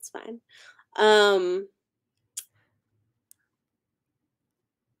disagree. It's fine.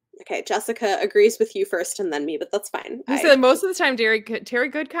 Okay, Jessica agrees with you first and then me, but that's fine. He said most of the time, Terry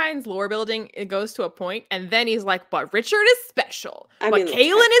Goodkind's lore building, it goes to a point, and then he's like, but Richard is special. But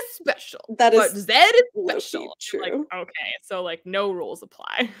Kaylin is special. But Zed is special. True. Like, okay, so like no rules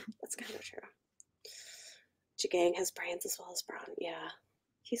apply. That's kind of true. Jigang has brains as well as Braun. Yeah.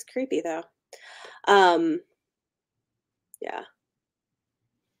 He's creepy though. Yeah.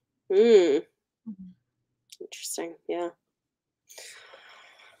 Interesting. Yeah.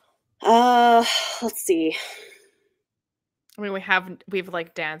 Let's see. I mean, we've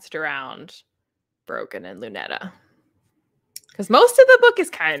like danced around Brogan and Lunetta because most of the book is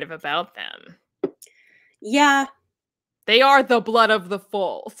kind of about them. Yeah. They are the blood of the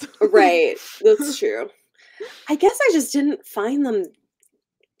fold. Right. That's true. I guess I just didn't find them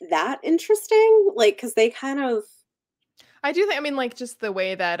that interesting, like, because they kind of, I do think, I mean, like, just the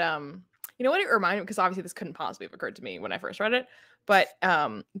way that you know what it reminded me, because obviously this couldn't possibly have occurred to me when I first read it, but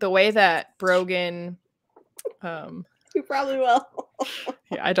the way that Brogan you probably will.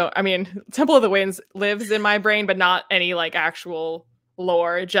 Yeah, I mean, Temple of the Winds lives in my brain, but not any like actual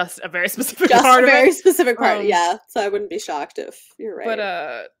lore, just a very specific part. Yeah, so I wouldn't be shocked if you're right. But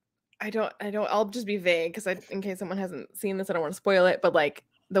I'll just be vague because in case someone hasn't seen this, I don't want to spoil it, but like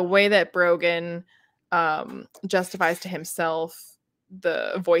the way that Brogan justifies to himself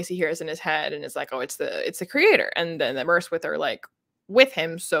the voice he hears in his head and is like, oh, it's the creator, and then the Mercewith are like with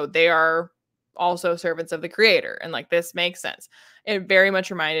him, so they are also servants of the creator, and like this makes sense. It very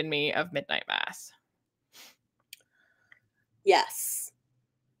much reminded me of Midnight Mass. Yes,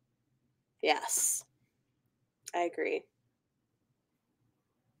 I agree.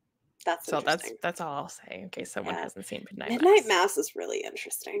 That's all I'll say in case someone hasn't seen Midnight Mass is really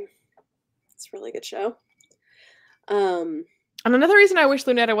interesting. It's a really good show. And another reason I wish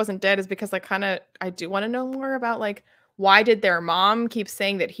Lunetta wasn't dead is because I do want to know more about like why did their mom keep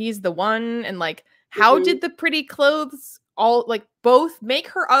saying that he's the one, and like how did the pretty clothes all like both make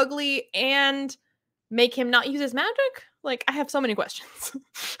her ugly and make him not use his magic? Like I have so many questions.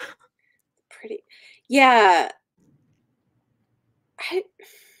 Yeah.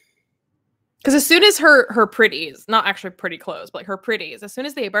 Because as soon as her pretties, not actually pretty clothes, but like her pretties, as soon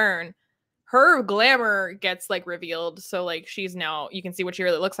as they burn, her glamour gets like revealed. So like she's now, you can see what she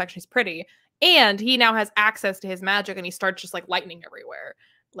really looks like. She's pretty. And he now has access to his magic and he starts just like lightning everywhere.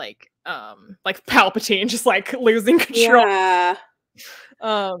 Like Palpatine just like losing control. Yeah.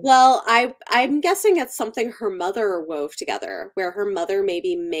 Well, I'm guessing it's something her mother wove together, where her mother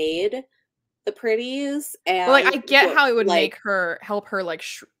maybe made the pretties, and well, like I get how it would like, help her like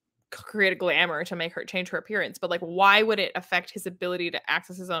create a glamour to make her change her appearance, but like why would it affect his ability to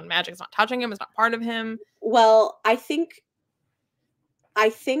access his own magic? It's not touching him, it's not part of him. Well, I think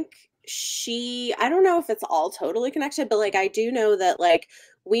she, I don't know if it's all totally connected, but like I do know that like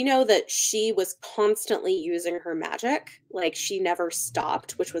we know that she was constantly using her magic, like she never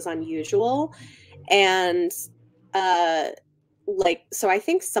stopped, which was unusual. And like, so I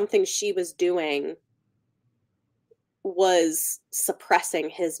think something she was doing was suppressing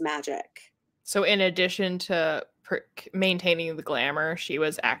his magic. So in addition to maintaining the glamour, she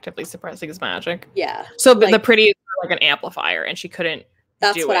was actively suppressing his magic. Yeah. So like, the pretty were like an amplifier, and she couldn't.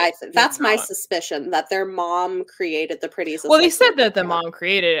 That's what I think. That's my suspicion, that their mom created the pretties. Well, they said that the mom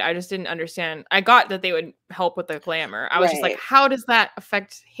created it. I just didn't understand. I got that they would help with the glamour. I was just like, how does that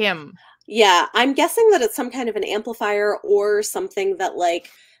affect him? Yeah, I'm guessing that it's some kind of an amplifier or something that like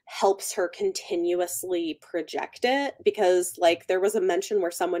helps her continuously project it, because like there was a mention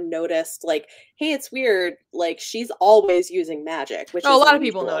where someone noticed like, hey, it's weird, like she's always using magic, which a lot of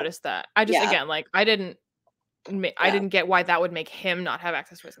people noticed that. I just again, like I didn't get why that would make him not have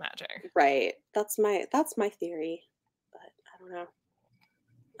access to his magic. Right. That's my theory, but I don't know.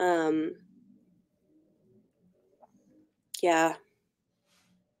 Yeah.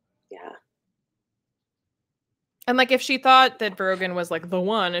 And like, if she thought that Brogan was like the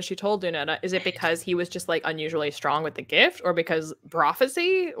one, as she told Donetta, is it because he was just like unusually strong with the gift, or because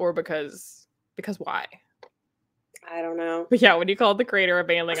prophecy, or because why? I don't know. But yeah, when you called the crater a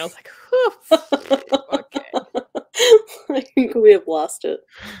baneling, I was like, okay. I think we have lost it.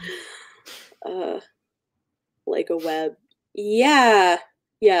 Like a web. Yeah.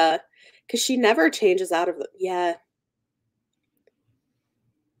 Yeah. Because she never changes out of them. Yeah.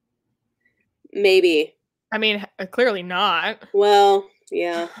 Maybe. I mean, clearly not. Well,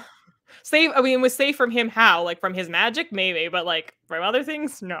 yeah. Safe. I mean, was safe from him how? Like from his magic, maybe, but like from other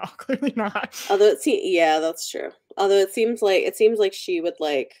things, no, clearly not. Although yeah, that's true. Although it seems like she would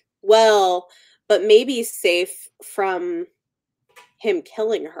like, well, but maybe safe from him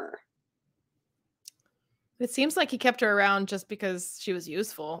killing her. It seems like he kept her around just because she was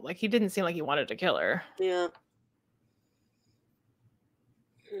useful. Like, he didn't seem like he wanted to kill her. Yeah.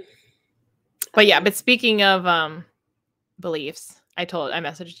 But yeah, but speaking of beliefs, I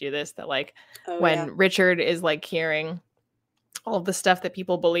messaged you this, that like when Richard is like hearing all of the stuff that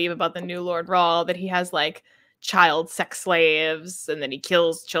people believe about the new Lord Rawl, that he has like child sex slaves and that he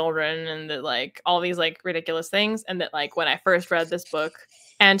kills children and that like all these like ridiculous things, and that like when I first read this book,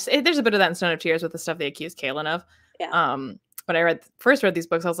 and there's a bit of that in Stone of Tears with the stuff they accuse Kaelin of. Yeah. When I first read these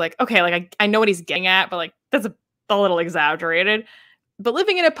books, I was like, okay, like I know what he's getting at, but like that's a little exaggerated. But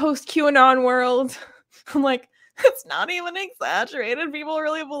living in a post-QAnon world, I'm like, it's not even exaggerated. People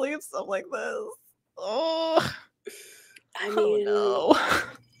really believe stuff like this. Oh, I mean, oh no.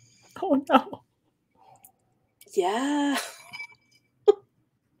 Oh no. Yeah.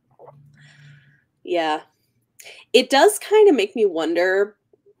 Yeah. It does kind of make me wonder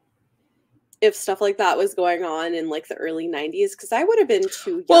if stuff like that was going on in like the early 90s, because I would have been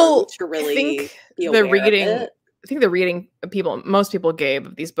too young to really be aware of it. I think the reading most people gave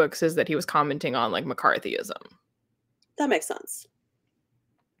of these books is that he was commenting on like McCarthyism. That makes sense.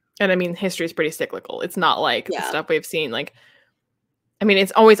 And I mean, history is pretty cyclical. It's not like the stuff we've seen. Like, I mean,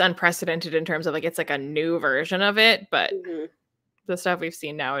 it's always unprecedented in terms of like, it's like a new version of it. But the stuff we've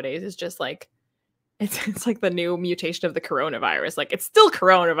seen nowadays is just like, it's like the new mutation of the coronavirus. Like, it's still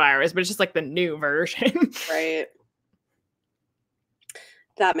coronavirus, but it's just like the new version. Right.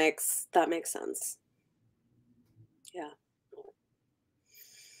 That makes sense. Yeah.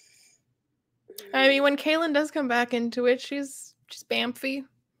 I mean, when Kaelin does come back into it, she's Bamfy.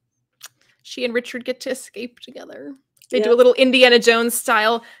 She and Richard get to escape together. They do a little Indiana Jones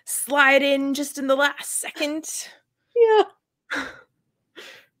style slide in just in the last second. Yeah.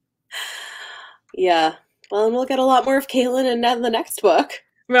 Yeah. Well, and we'll get a lot more of Kaelin in the next book.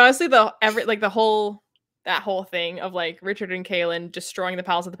 I mean, honestly, that whole thing of like Richard and Kaelin destroying the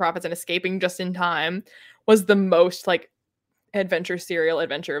Palace of the Prophets and escaping just in time was the most like serial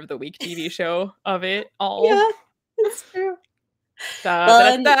adventure of the week TV show of it all. Yeah, it's true.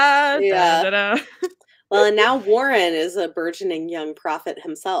 Well, and now Warren is a burgeoning young prophet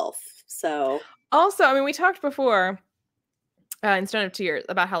himself. So also, I mean, we talked before in Stone of Tears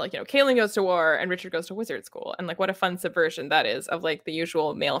about how like, you know, Kaelin goes to war and Richard goes to wizard school, and like what a fun subversion that is of like the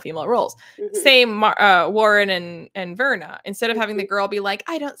usual male-female roles. Same Warren and Verna. Instead of having the girl be like,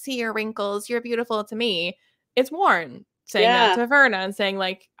 I don't see your wrinkles, you're beautiful to me, it's Warren saying that to Verna and saying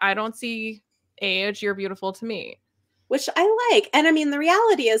like, I don't see age, you're beautiful to me. Which I like. And I mean, the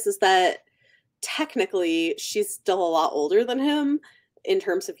reality is that technically she's still a lot older than him in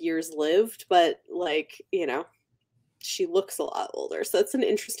terms of years lived, but like, you know, she looks a lot older. So it's an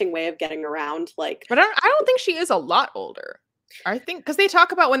interesting way of getting around like. But I don't think she is a lot older. I think because they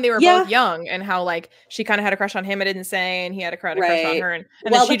talk about when they were both young and how like she kind of had a crush on him and didn't say, and he had a crush on her, and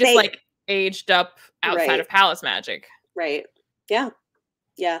then she just like aged up outside of palace magic. Right. Yeah.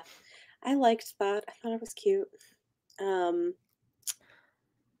 Yeah. I liked that. I thought it was cute.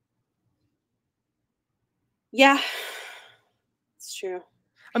 Yeah, it's true.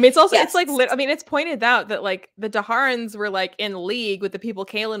 I mean, it's also it's like I mean, it's pointed out that like the Daharans were like in league with the people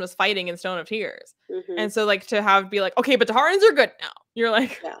Kaelin was fighting in Stone of Tears, and so like to be like, okay, but Daharans are good now. You're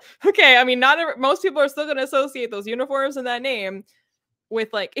like, okay. I mean, most people are still going to associate those uniforms and that name with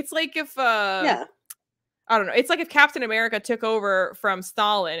like, it's like if I don't know, it's like if Captain America took over from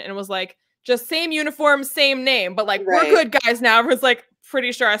Stalin and was like, just same uniform, same name, but like we're good guys now. Everyone's like,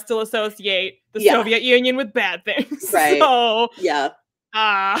 pretty sure I still associate the Soviet Union with bad things. Right. So yep.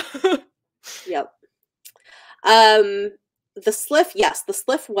 The Sliff, the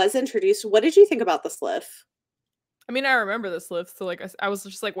Sliff was introduced. What did you think about the Sliff? I mean, I remember the Sliff, so like I was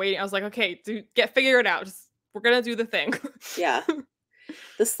just like waiting. I was like, okay, figure it out. We're gonna do the thing. Yeah.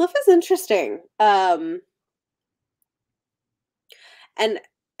 The Sliff is interesting. And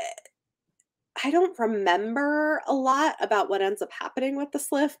I don't remember a lot about what ends up happening with the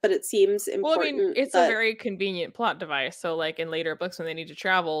Sliff, but it seems important. Well, I mean, it's a very convenient plot device. So, like in later books, when they need to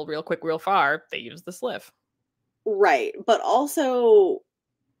travel real quick, real far, they use the Sliff. Right, but also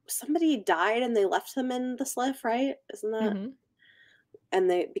somebody died and they left them in the Sliff, right? Isn't that? Mm-hmm. And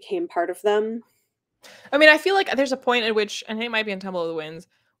they became part of them. I mean, I feel like there's a point at which, and it might be in Tumble of the Winds,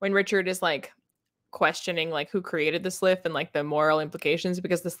 when Richard is like questioning like who created the Sliff and like the moral implications,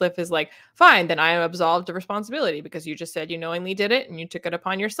 because the Sliff is like, fine, then I am absolved of responsibility because you just said you knowingly did it and you took it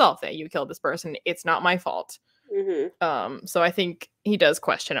upon yourself that you killed this person. It's not my fault. Mm-hmm. So I think he does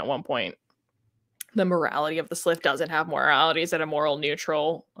question at one point the morality of the Sliff. Doesn't have morality, is at a moral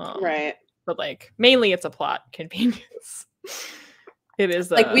neutral. Right. But like mainly it's a plot convenience. It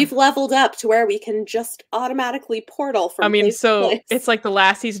is like we've leveled up to where we can just automatically portal from. I mean, so it's like the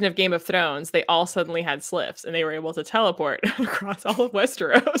last season of Game of Thrones. They all suddenly had Sliffs, and they were able to teleport across all of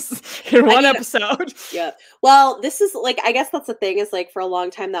Westeros in one episode. Yeah. Well, this is like, I guess that's the thing, is like for a long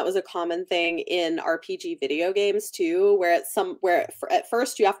time that was a common thing in RPG video games too, where at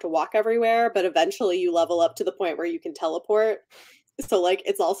first you have to walk everywhere, but eventually you level up to the point where you can teleport. So like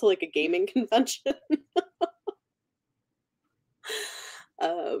it's also like a gaming convention.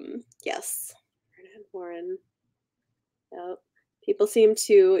 Yes. Warren. Yep. People seem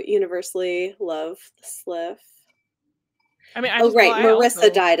to universally love the Sliff. I mean,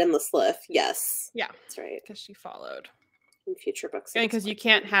 Marissa died in the Sliff. Yes. Yeah. That's right. Because she followed. In future books. And because you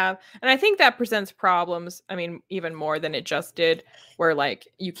can't have, and I think that presents problems, I mean, even more than it just did, where like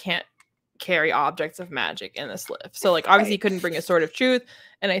you can't carry objects of magic in the Sliff. So like obviously he couldn't bring a sword of truth.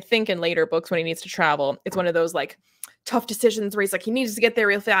 And I think in later books when he needs to travel, it's one of those like tough decisions where he's like, he needs to get there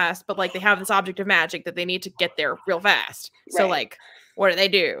real fast, but like they have this object of magic that they need to get there real fast. So like, what do they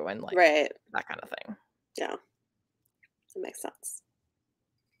do? And like that kind of thing. Yeah. That makes sense.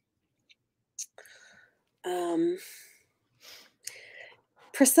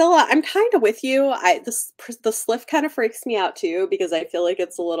 Priscilla, I'm kind of with you. The Sliff kind of freaks me out too, because I feel like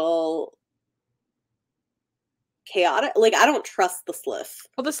it's a little chaotic. Like I don't trust the Sliff.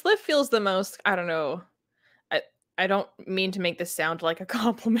 Well, the Sliff feels the most, I don't know. I don't mean to make this sound like a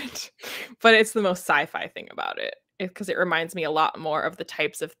compliment, but it's the most sci-fi thing about it. Because it reminds me a lot more of the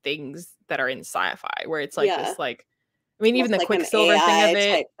types of things that are in sci-fi, where it's like this, like, I mean, even the like Quicksilver thing of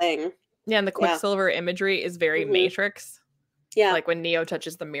it. Thing. Yeah, and the Quicksilver imagery is very Matrix. Yeah. Like when Neo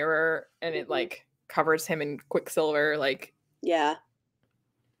touches the mirror and it like covers him in Quicksilver, like. Yeah.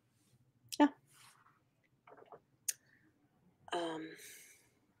 Yeah.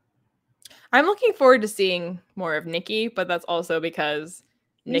 I'm looking forward to seeing more of Nikki, but that's also because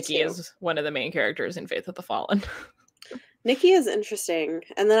Nikki is one of the main characters in Faith of the Fallen. Nikki is interesting.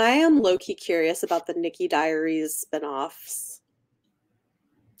 And then I am low-key curious about the Nikki Diaries spin-offs.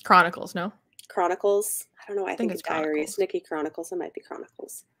 Chronicles, no? Chronicles? I don't know. I think it's Diaries. Nikki Chronicles. It might be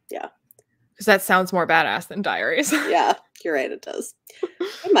Chronicles. Yeah. Because that sounds more badass than Diaries. Yeah, you're right. It does.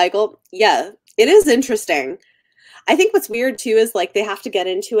 Hey, Michael. Yeah, it is interesting. I think what's weird too is like they have to get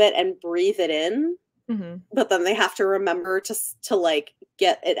into it and breathe it in, but then they have to remember to like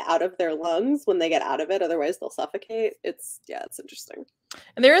get it out of their lungs when they get out of it. Otherwise they'll suffocate. It's interesting.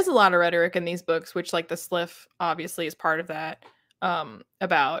 And there is a lot of rhetoric in these books, which like the Sliff obviously is part of that,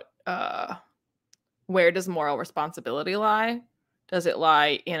 about where does moral responsibility lie? Does it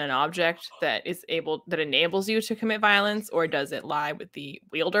lie in an object that enables you to commit violence, or does it lie with the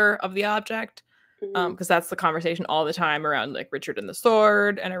wielder of the object? Because that's the conversation all the time around like Richard and the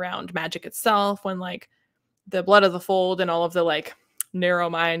Sword and around magic itself, when like the Blood of the Fold and all of the like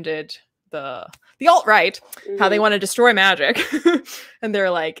narrow-minded, the alt-right, how they want to destroy magic. And they're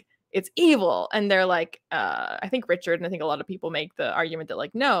like, it's evil. And they're like, I think Richard and I think a lot of people make the argument that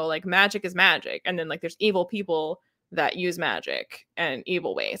like, no, like magic is magic. And then like there's evil people that use magic and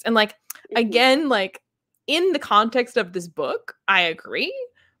evil ways. And like, again, like in the context of this book, I agree.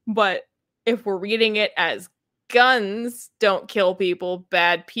 But if we're reading it as guns don't kill people,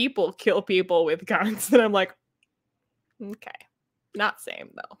 bad people kill people with guns, then I'm like, okay, not same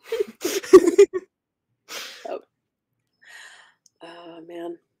though. Oh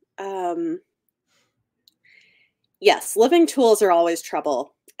man. Yes, living tools are always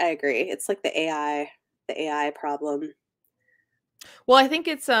trouble. I agree. It's like the AI problem. Well, I think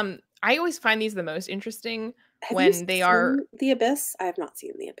it's I always find these the most interesting when they are The Abyss. I have not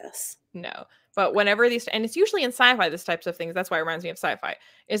seen The Abyss. No, but whenever these, and it's usually in sci-fi, this types of things. That's why it reminds me of sci-fi.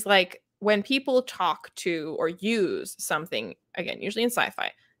 Is like when people talk to or use something, again, usually in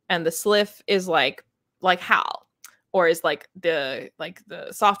sci-fi, and the Sliff is like Hal, or is like the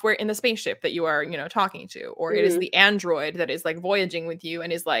software in the spaceship that you are, you know, talking to, or it is the android that is like voyaging with you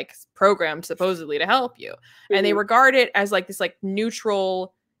and is like programmed supposedly to help you. And they regard it as like this like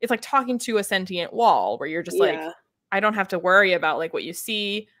neutral, it's like talking to a sentient wall where you're just like, I don't have to worry about like what you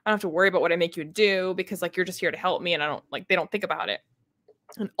see. I don't have to worry about what I make you do, because like you're just here to help me, and I don't like, they don't think about it.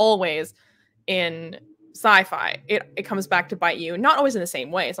 And always in sci-fi, it comes back to bite you. Not always in the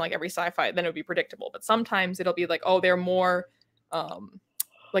same way. It's not like every sci-fi, then it would be predictable. But sometimes it'll be like, oh, they're more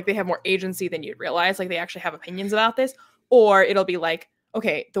like they have more agency than you'd realize. Like they actually have opinions about this. Or it'll be like,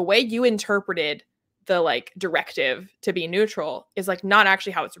 okay, the way you interpreted the like directive to be neutral is like not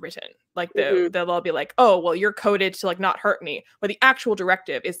actually how it's written. Like they'll be like, oh, well, you're coded to like not hurt me, but the actual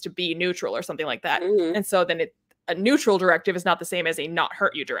directive is to be neutral or something like that. And so then a neutral directive is not the same as a not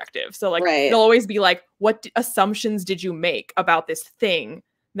hurt you directive. So like it'll always be like, what assumptions did you make about this thing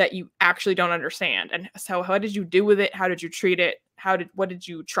that you actually don't understand? And so how did you do with it? How did you treat it? What did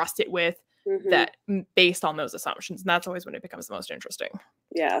you trust it with? That based on those assumptions. And that's always when it becomes the most interesting.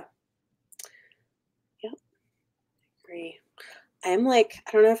 Yeah. Yep. I agree. I'm like,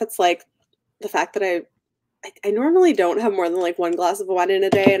 I don't know if it's like the fact that I normally don't have more than like one glass of wine in a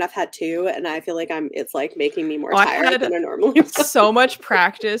day, and I've had two, and I feel like it's like making me more tired than I normally would. So much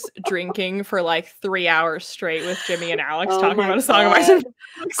practice drinking for like 3 hours straight with Jimmy and Alex talking about a song of ice and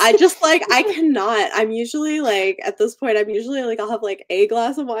frogs. I just like, I cannot. I'm usually like, at this point, I'll have like a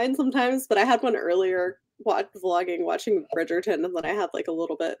glass of wine sometimes, but I had one earlier watching Bridgerton, and then I had like a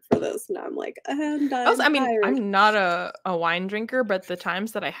little bit for this, and I'm like, I'm done. I mean, I'm not a wine drinker, but the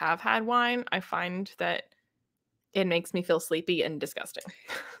times that I have had wine, I find that it makes me feel sleepy and disgusting.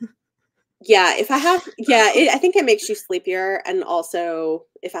 Yeah, if I have, I think it makes you sleepier, and also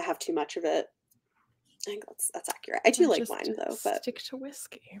if I have too much of it, I think that's accurate. I do like wine though, but stick to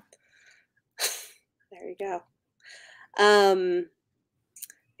whiskey. There you go.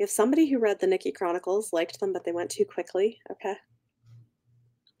 If somebody who read the Nikki Chronicles liked them, but they went too quickly. Okay,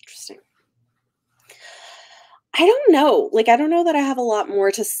 interesting. I don't know. Like, I don't know that I have a lot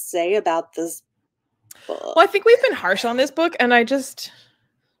more to say about this book. Well, I think we've been harsh on this book, and I just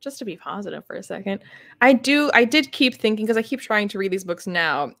to be positive for a second, I did keep thinking, because I keep trying to read these books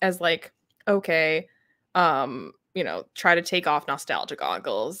now as like, okay, you know, try to take off nostalgia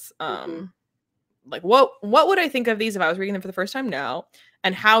goggles. Like what would I think of these if I was reading them for the first time now?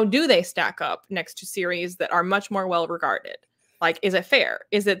 And how do they stack up next to series that are much more well regarded? Like, is it fair?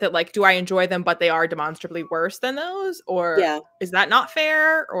 Is it that like, do I enjoy them, but they are demonstrably worse than those? Or is that not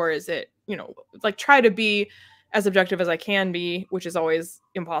fair? Or is it, you know, like try to be as objective as I can be, which is always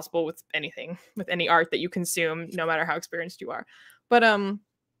impossible with anything, with any art that you consume, no matter how experienced you are. But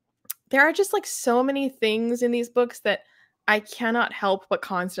there are just like so many things in these books that I cannot help but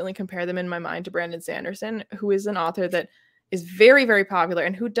constantly compare them in my mind to Brandon Sanderson, who is an author that is very, very popular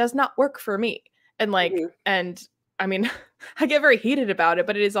and who does not work for me. And like, and I mean, I get very heated about it,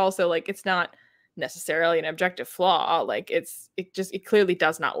 but it is also like, it's not necessarily an objective flaw. Like it clearly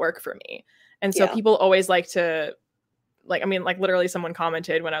does not work for me. And so people always like to, like, I mean, like literally someone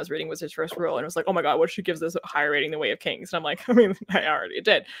commented when I was reading Wizard's First Rule and it was like, oh my God, what if she gives this a higher rating than Way of Kings? And I'm like, I mean, I already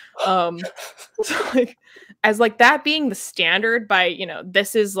did. So like, as like that being the standard by, you know,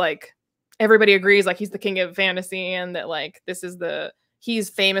 this is like, everybody agrees like he's the king of fantasy and that like, he's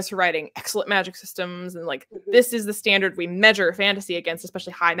famous for writing excellent magic systems. And like, this is the standard we measure fantasy against,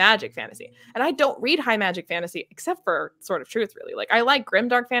 especially high magic fantasy. And I don't read high magic fantasy except for Sword of Truth, really. Like I like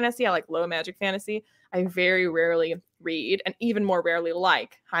grimdark fantasy. I like low magic fantasy. I very rarely read and even more rarely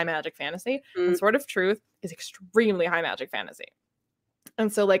like high magic fantasy. And Sword of Truth is extremely high magic fantasy.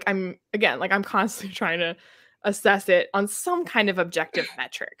 And so like, I'm constantly trying to assess it on some kind of objective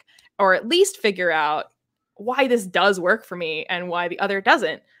metric, or at least figure out why this does work for me and why the other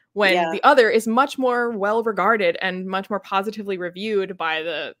doesn't, when the other is much more well regarded and much more positively reviewed by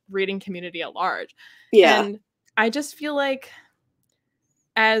the reading community at large. And I just feel like,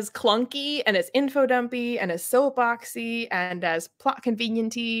 as clunky and as info dumpy and as soapboxy and as plot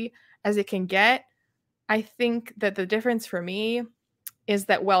convenienty as it can get, I think that the difference for me is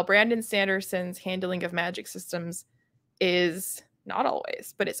that while Brandon Sanderson's handling of magic systems is not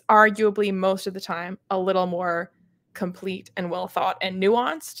always, but it's arguably most of the time a little more complete and well thought and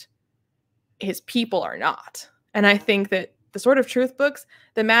nuanced, his people are not. And I think that the Sword of Truth books,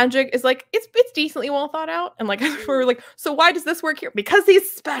 the magic is like, it's decently well thought out. And like, we're like, so why does this work here? Because he's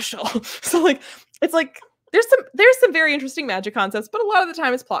special. So like, it's like, there's some very interesting magic concepts, but a lot of the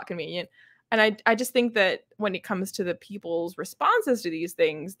time it's plot convenient. And I just think that when it comes to the people's responses to these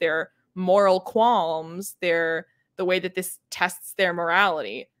things, their moral qualms, the way that this tests their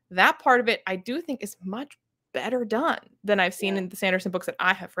morality, that part of it, I do think is much better done than I've seen in the Sanderson books that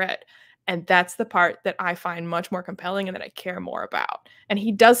I have read. And that's the part that I find much more compelling and that I care more about. And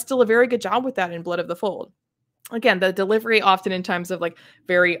he does still a very good job with that in Blood of the Fold. Again, the delivery often in times of like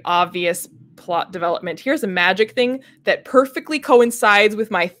very obvious plot development. Here's a magic thing that perfectly coincides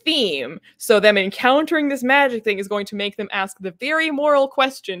with my theme. So them encountering this magic thing is going to make them ask the very moral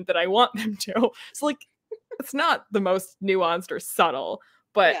question that I want them to. So like, it's not the most nuanced or subtle,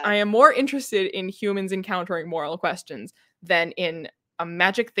 but I am more interested in humans encountering moral questions than in a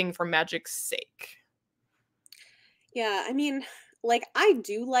magic thing for magic's sake. Yeah, I mean, like, I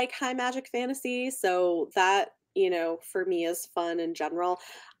do like high magic fantasy, so that, you know, for me is fun in general.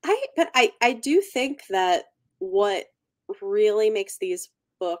 But I do think that what really makes these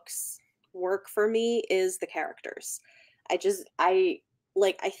books work for me is the characters. I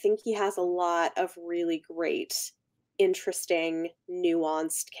think he has a lot of really great, interesting,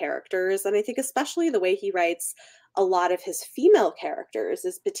 nuanced characters, and I think especially the way he writes a lot of his female characters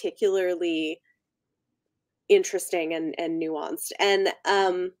is particularly interesting and nuanced. And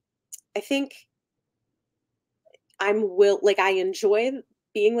I think I enjoy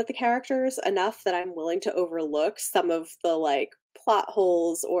being with the characters enough that I'm willing to overlook some of the like plot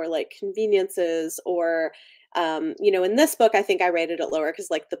holes or like conveniences or you know, in this book I think I rated it lower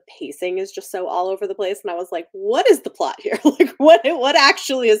because like the pacing is just so all over the place and I was like, what is the plot here? Like what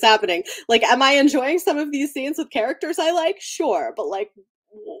actually is happening? Like, am I enjoying some of these scenes with characters I like? Sure, but like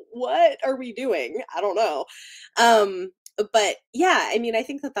what are we doing? I don't know. But yeah, I mean, I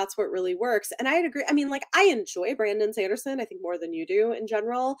think that that's what really works. And I'd agree. I mean, like, I enjoy Brandon Sanderson, I think more than you do in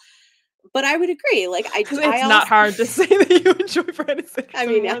general. But I would agree. Like, it's not hard to say that you enjoy Brandon Sanderson. I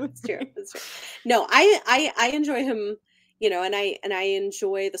mean, yeah, it's true. It's true. No, I enjoy him, you know, and I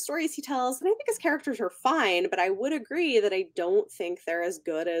enjoy the stories he tells, and I think his characters are fine. But I would agree that I don't think they're as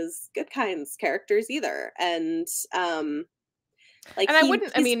good as Goodkind's characters either. And like,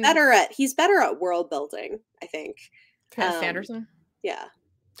 he's better at world building, I think. Sanderson? Yeah.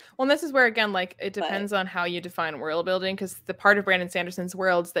 Well, and this is where, again, like, it depends on how you define world building, because the part of Brandon Sanderson's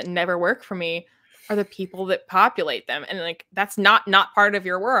worlds that never work for me are the people that populate them. And, like, that's not part of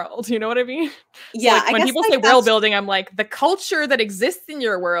your world. You know what I mean? Yeah. So, like, when people say world building, I'm like, the culture that exists in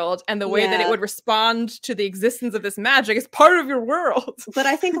your world and the way that it would respond to the existence of this magic is part of your world. But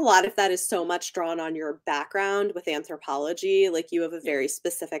I think a lot of that is so much drawn on your background with anthropology. Like, you have a very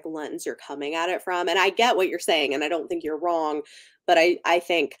specific lens you're coming at it from. And I get what you're saying, and I don't think you're wrong. But I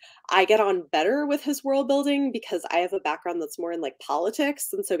think I get on better with his world building because I have a background that's more in like politics.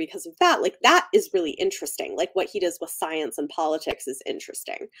 And so because of that, like, that is really interesting. Like, what he does with science and politics is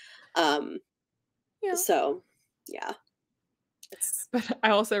interesting. So yeah. But I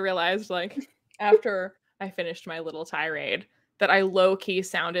also realized, like, after I finished my little tirade, that I low-key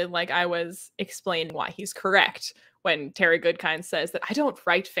sounded like I was explaining why he's correct when Terry Goodkind says that I don't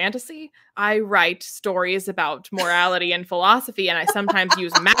write fantasy, I write stories about morality and philosophy, and I sometimes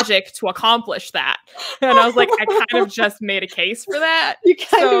use magic to accomplish that. And I was like, I kind of just made a case for that.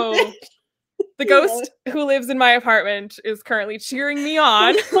 So the ghost who lives in my apartment is currently cheering me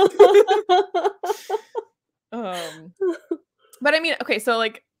on. But I mean, okay, so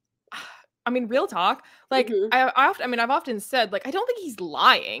like, I mean, real talk, like, I've often said, like, I don't think he's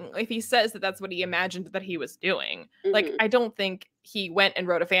lying if he says that that's what he imagined that he was doing. Like, I don't think he went and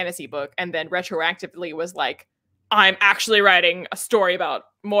wrote a fantasy book and then retroactively was like, I'm actually writing a story about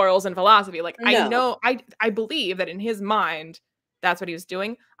morals and philosophy. Like, I know, I believe that in his mind, that's what he was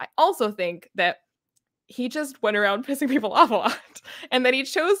doing. I also think that he just went around pissing people off a lot. And that he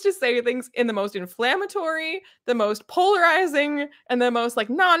chose to say things in the most inflammatory, the most polarizing, and the most, like,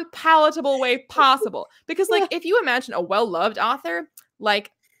 non-palatable way possible. Because, like, if you imagine a well-loved author,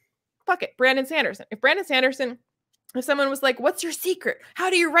 like, fuck it, Brandon Sanderson. If someone was like, what's your secret? How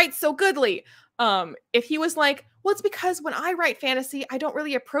do you write so goodly? If he was like, well, it's because when I write fantasy, I don't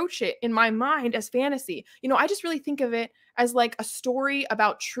really approach it in my mind as fantasy. You know, I just really think of it as like a story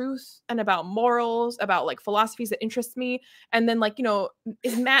about truth and about morals, about like philosophies that interest me. And then, like, you know,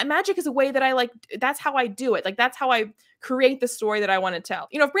 magic is a way that I like, that's how I do it. Like, that's how I create the story that I want to tell.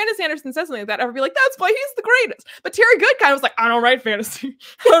 You know, if Brandon Sanderson says something like that, I would be like, that's why he's the greatest. But Terry Goodkind was like, I don't write fantasy,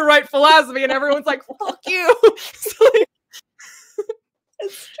 I write philosophy. And everyone's like, fuck you. So, like,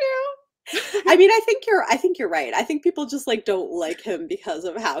 it's true. I mean, I think you're right. I think people just like don't like him because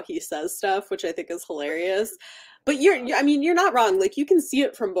of how he says stuff, which I think is hilarious. But I mean, you're not wrong. Like, you can see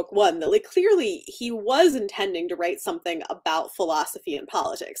it from book one that, like, clearly he was intending to write something about philosophy and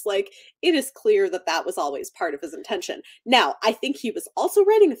politics. Like, it is clear that that was always part of his intention. Now, I think he was also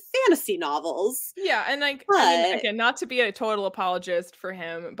writing fantasy novels. Yeah, and like, I mean, again, not to be a total apologist for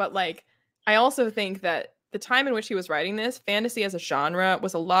him, but like, I also think that the time in which he was writing this, fantasy as a genre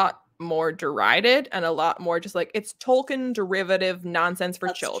was a lot more derided and a lot more just like it's Tolkien derivative nonsense for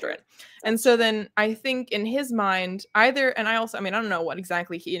children. And so then I think in his mind, either, and I don't know what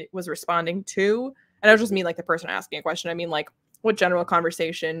exactly he was responding to. And I don't just mean like the person asking a question. I mean like what general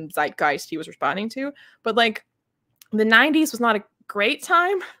conversation zeitgeist he was responding to. But like the 90s was not a great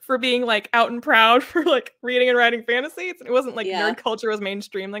time for being like out and proud for like reading and writing fantasy. It wasn't like nerd culture was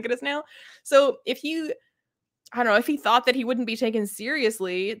mainstream like it is now. So if he thought that he wouldn't be taken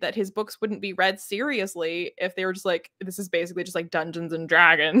seriously, that his books wouldn't be read seriously if they were just like, this is basically just like Dungeons and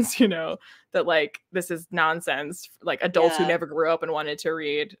Dragons, you know, that like this is nonsense, like adults who never grew up and wanted to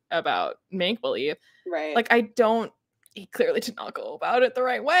read about make-believe. Right. Like he clearly did not go about it the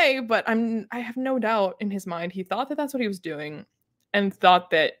right way, but I have no doubt in his mind he thought that that's what he was doing and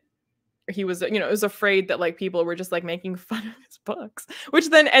thought that he was, was afraid that like people were just like making fun of his books, which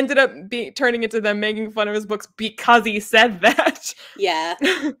then ended up turning into them making fun of his books because he said that. Yeah.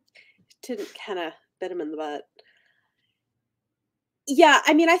 Didn't kind of bit him in the butt. Yeah,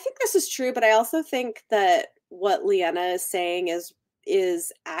 I mean, I think this is true, but I also think that what Leanna is saying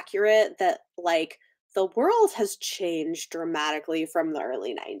is accurate, that like the world has changed dramatically from the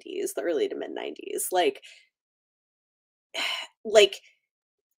early 90s, the early to mid 90s. Like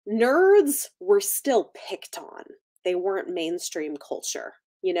nerds were still picked on. They weren't mainstream culture,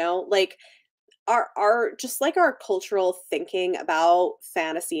 you know? Like our just like our cultural thinking about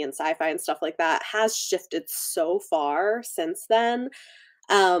fantasy and sci-fi and stuff like that has shifted so far since then,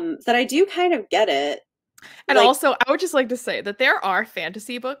 that I do kind of get it. And like, also, I would just like to say that there are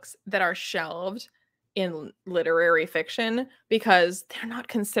fantasy books that are shelved in literary fiction because they're not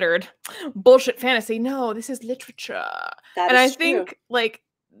considered bullshit fantasy. No, this is literature. And I think like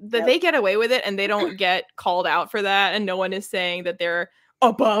that they get away with it and they don't get called out for that, and no one is saying that they're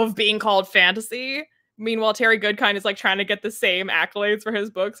above being called fantasy. Meanwhile, Terry Goodkind is like trying to get the same accolades for his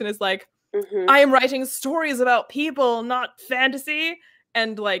books and is like, I am writing stories about people, not fantasy.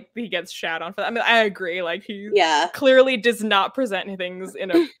 And like he gets shat on for that. I mean, I agree. Like he clearly does not present things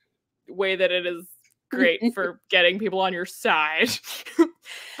in a way that it is great for getting people on your side.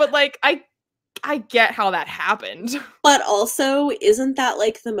 But like I get how that happened. But also, isn't that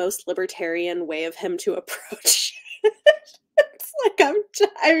like the most libertarian way of him to approach it? It's like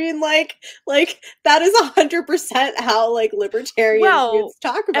I mean like that is 100% how like libertarians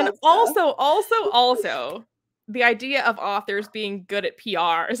talk about and stuff. Also the idea of authors being good at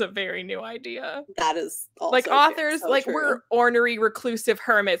PR is a very new idea. That is also like authors like true. Were ornery reclusive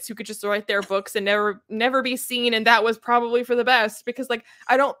hermits who could just write their books and never be seen, and that was probably for the best, because like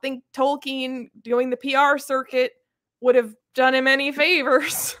I don't think Tolkien doing the PR circuit would have done him any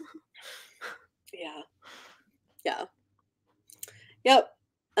favors. Yep.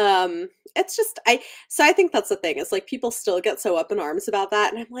 It's just I think that's the thing. It's like people still get so up in arms about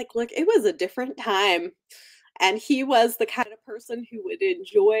that, and I'm like, look, it was a different time. And he was the kind of person who would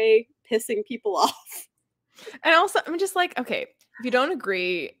enjoy pissing people off. And also, I'm just like, okay, if you don't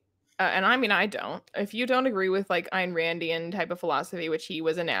agree, and I mean, I don't, if you don't agree with like Ayn Randian type of philosophy, which he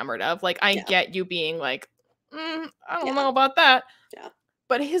was enamored of, like, I get you being like, I don't know about that. Yeah.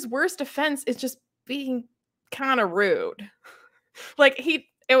 But his worst offense is just being kind of rude. Like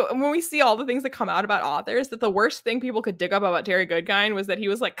when we see all the things that come out about authors, that the worst thing people could dig up about Terry Goodkind was that he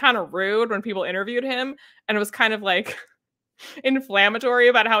was like kind of rude when people interviewed him, and it was kind of like inflammatory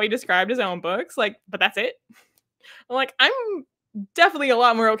about how he described his own books. Like, but that's it. I'm like, I'm definitely a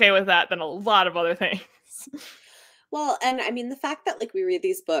lot more okay with that than a lot of other things. Well, and I mean the fact that like we read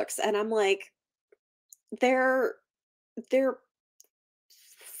these books and I'm like, they're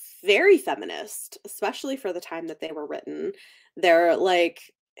very feminist, especially for the time that they were written. They're like,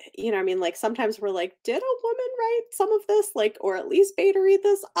 you know, I mean, like sometimes we're like, did a woman write some of this? Like, or at least Beta read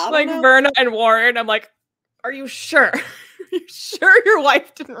this? I don't know. Verna and Warren, I'm like, are you sure? Are you sure your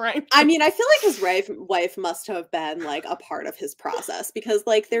wife didn't write this? I mean, I feel like his wife must have been like a part of his process, because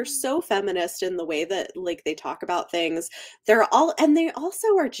like they're so feminist in the way that like they talk about things. They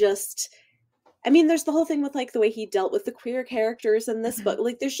also are just, I mean, there's the whole thing with like the way he dealt with the queer characters in this book.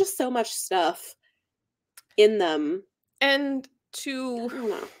 Like there's just so much stuff in them. And I don't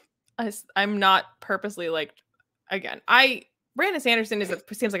know. I'm not purposely like, again, Brandon Sanderson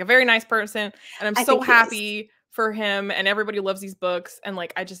seems like a very nice person, and I'm so happy for him, and everybody loves these books, and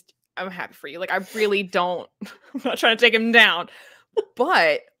like I'm happy for you. Like I really don't, I'm not trying to take him down.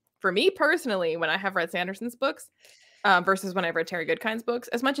 But for me personally, when I have read Sanderson's books versus when I've read Terry Goodkind's books,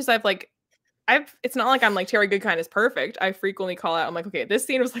 as much as I've like it's not like I'm like Terry Goodkind is perfect. I frequently call out, I'm like, okay, this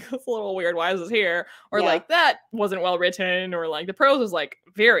scene was like, that's a little weird. Why is this here? Or like, that wasn't well written, or like the prose was like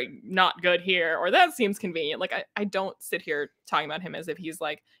very not good here, or that seems convenient. Like I don't sit here talking about him as if he's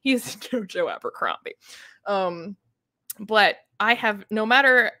Joe Abercrombie. But I have, no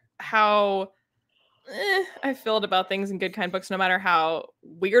matter how I felt about things in Goodkind books, no matter how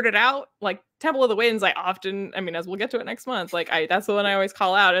weirded out, like Temple of the Winds, I often, I mean, as we'll get to it next month, like that's the one I always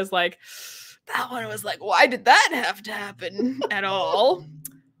call out, is like, that one was like, why did that have to happen at all?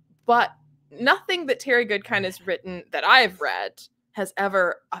 But nothing that Terry Goodkind has written that I've read has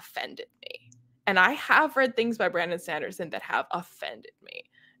ever offended me. And I have read things by Brandon Sanderson that have offended me.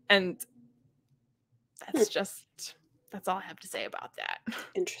 And that's that's all I have to say about that.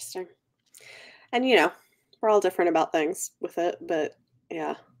 Interesting. And, you know, we're all different about things with it, but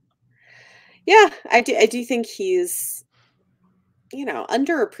yeah. Yeah, I do think he's, you know,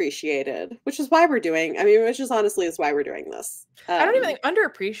 underappreciated, which is why we're doing, which is honestly is why we're doing this. I don't even think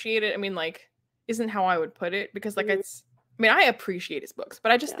underappreciated, I mean, like, isn't how I would put it, because like I appreciate his books,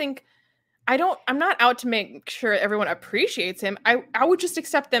 but I just think I'm not out to make sure everyone appreciates him. I would just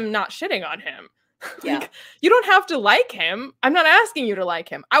accept them not shitting on him. Like, you don't have to like him. I'm not asking you to like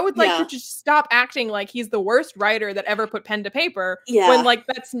him. I would like to just stop acting like he's the worst writer that ever put pen to paper when like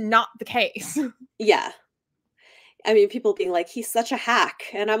that's not the case. Yeah. I mean, people being like, he's such a hack.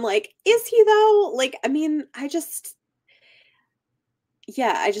 And I'm like, is he though? Like, I mean, I just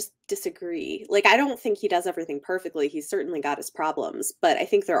disagree. Like, I don't think he does everything perfectly. He's certainly got his problems, but I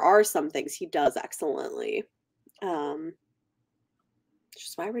think there are some things he does excellently. Which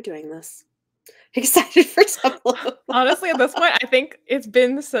is why we're doing this. Excited for Temple. Honestly, at this point, I think it's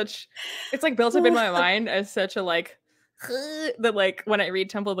like built up in my mind as such a like, that like when I read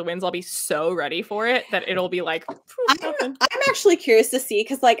Temple of the Winds, I'll be so ready for it that it'll be like, I'm actually curious to see,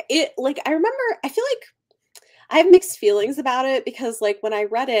 because like I remember, I feel like I have mixed feelings about it, because like when I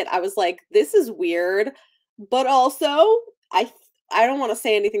read it, I was like, this is weird, but also I don't want to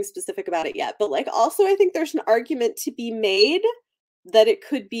say anything specific about it yet, but like also I think there's an argument to be made that it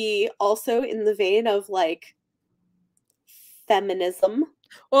could be also in the vein of like feminism.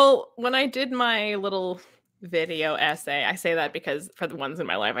 Well, when I did my little video essay, I say that because for the ones in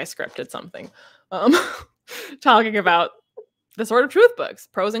my life, I scripted something talking about the Sword of Truth books,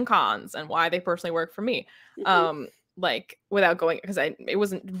 pros and cons, and why they personally work for me. Like without going, because it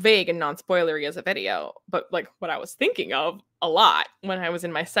wasn't vague and non-spoilery as a video, but like what I was thinking of a lot when I was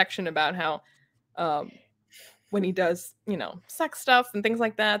in my section about how when he does, you know, sex stuff and things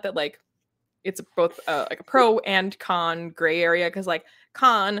like that, that like it's both like a pro and con gray area, because like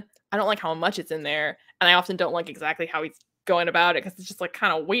con, I don't like how much it's in there, and I often don't like exactly how he's going about it, because it's just like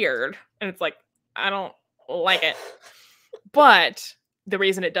kind of weird, and it's like I don't like it. But the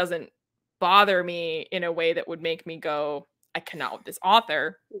reason it doesn't bother me in a way that would make me go, I cannot with this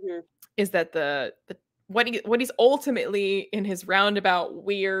author, is that the what he's ultimately, in his roundabout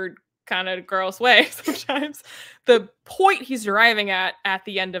weird kind of gross way sometimes, the point he's arriving at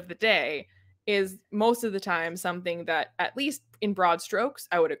the end of the day is most of the time something that, at least in broad strokes,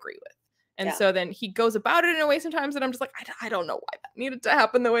 I would agree with. And so then he goes about it in a way sometimes that I'm just like, I don't know why that needed to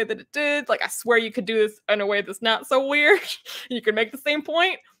happen the way that it did. Like, I swear you could do this in a way that's not so weird. You could make the same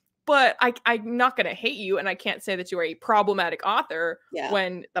point, but I'm not going to hate you, and I can't say that you are a problematic author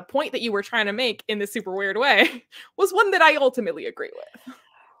when the point that you were trying to make in this super weird way was one that I ultimately agree with.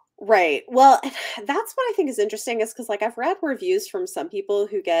 Right. Well, that's what I think is interesting, is because like I've read reviews from some people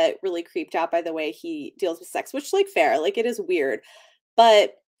who get really creeped out by the way he deals with sex, which like fair, like it is weird,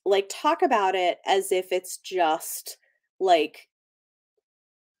 but like talk about it as if it's just like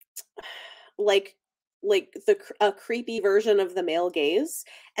a creepy version of the male gaze.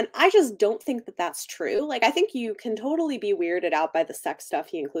 And I just don't think that that's true. Like, I think you can totally be weirded out by the sex stuff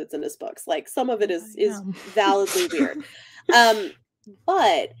he includes in his books. Like, some of it is validly weird.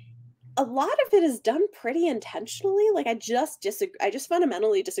 But a lot of it is done pretty intentionally. Like, I just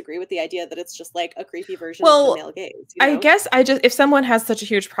fundamentally disagree with the idea that it's just like a creepy version of the male gaze. You know? I guess if someone has such a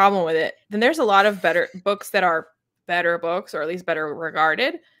huge problem with it, then there's a lot of better books that are better books, or at least better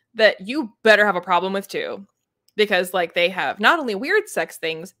regarded, that you better have a problem with too. Because like they have not only weird sex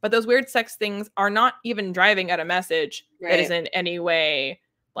things, but those weird sex things are not even driving at a message that is in any way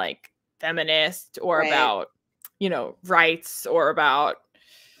like feminist or about, you know, rights or about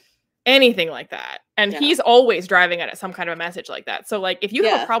anything like that. And he's always driving at some kind of a message like that. So like if you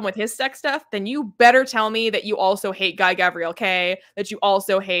have a problem with his sex stuff, then you better tell me that you also hate Guy Gavriel Kay, that you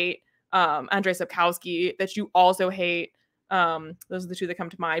also hate Andrzej Sapkowski, that you also hate those are the two that come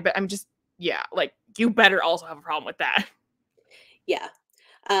to mind. But I'm just like you better also have a problem with that. Yeah.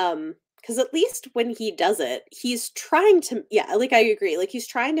 because at least when he does it, he's trying to, yeah, like I agree. Like he's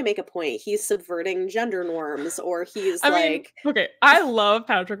trying to make a point. He's subverting gender norms, or he's I mean, like, okay, I love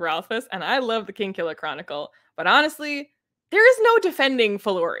Patrick Rothfuss and I love the King Killer Chronicle, but honestly, there is no defending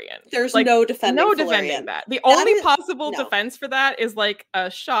Felurian. there's Like, no defending no Felurian. defending that. The That only is possible no. defense for that is like a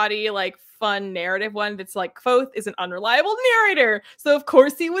shoddy, like fun narrative one that's like Kvothe is an unreliable narrator, so of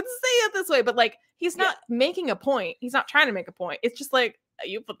course he would say it this way. But like, he's not making a point. He's not trying to make a point. It's just like,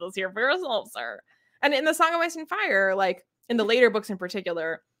 you put this here for yourself, sir. And in the Song of Ice and Fire, like in the later books in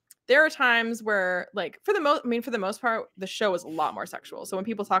particular, there are times where, like, for the most part, the show is a lot more sexual. So when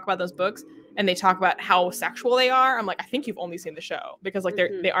people talk about those books and they talk about how sexual they are, I'm like, I think you've only seen the show, because like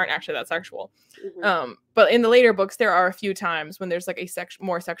they aren't actually that sexual. But in the later books, there are a few times when there's like a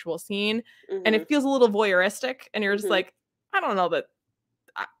more sexual scene, and it feels a little voyeuristic, and you're just like, I don't know that.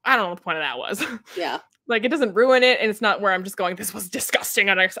 I don't know what the point of that was. Yeah. Like, it doesn't ruin it, and it's not where I'm just going, this was disgusting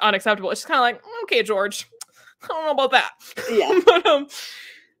and unacceptable. It's just kind of like, okay, George, I don't know about that. Yeah. But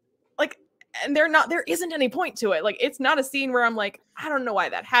like, and there isn't any point to it. Like, it's not a scene where I'm like, I don't know why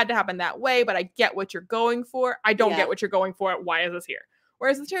that had to happen that way, but I get what you're going for. I don't get what you're going for. Why is this here?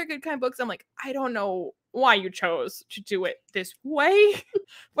 Whereas the Terry Goodkind books, I'm like, I don't know why you chose to do it this way,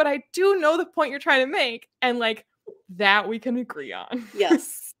 but I do know the point you're trying to make, and like, that we can agree on.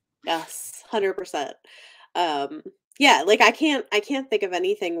 Yes. Yes. 100%. Yeah, like I can't think of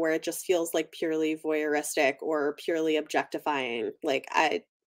anything where it just feels like purely voyeuristic or purely objectifying. Like and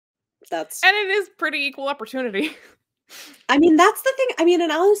it is pretty equal opportunity. I mean, that's the thing. I mean,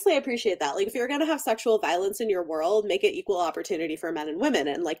 and honestly, I appreciate that. Like, if you're gonna have sexual violence in your world, make it equal opportunity for men and women,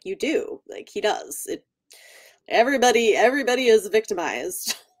 and like you do, like he does. Everybody is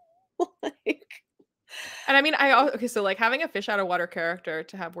victimized. Like, and I mean, okay, so like having a fish out of water character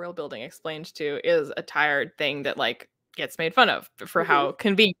to have world building explained to is a tired thing that like gets made fun of for how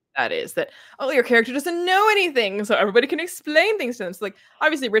convenient that is. That, oh, your character doesn't know anything, so everybody can explain things to them. So like,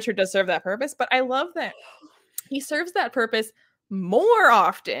 obviously Richard does serve that purpose, but I love that he serves that purpose more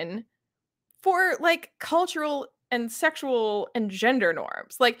often for like cultural and sexual and gender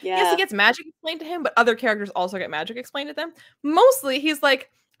norms. Like, yes, he gets magic explained to him, but other characters also get magic explained to them. Mostly he's like,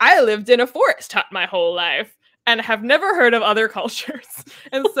 I lived in a forest hut my whole life and have never heard of other cultures.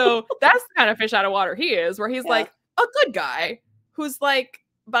 And so that's the kind of fish out of water he is, where he's like a good guy who's like,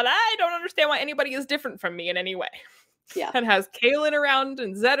 but I don't understand why anybody is different from me in any way. Yeah. And has Kaelin around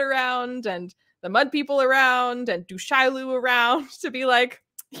and Zed around and the Mud People around and Dushailu around to be like,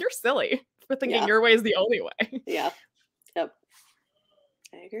 you're silly for thinking your way is the only way. Yeah. Yep.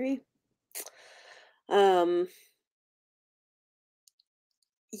 I agree.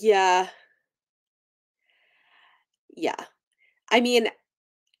 Yeah. Yeah. I mean,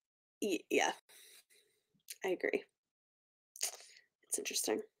 yeah. I agree. It's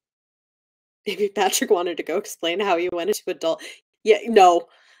interesting. Maybe Patrick wanted to go explain how he went into adult. Yeah,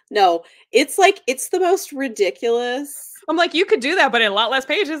 no. It's like, it's the most ridiculous. I'm like, you could do that, but in a lot less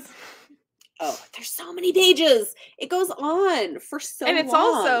pages. Oh, there's so many pages. It goes on for so long. And it's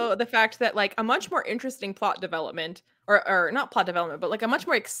also the fact that like a much more interesting plot development, or not plot development, but like a much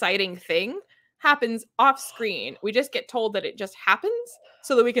more exciting thing happens off screen. We just get told that it just happens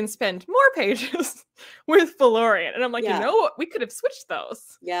so that we can spend more pages with Felurian. And I'm like, you know what? We could have switched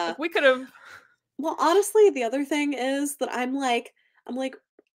those. Yeah. Like, we could have. Well, honestly, the other thing is that I'm like,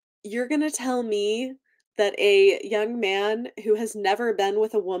 you're going to tell me that a young man who has never been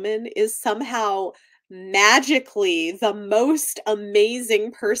with a woman is somehow magically the most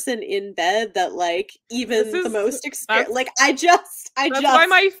amazing person in bed, that like even the most experienced, like that's why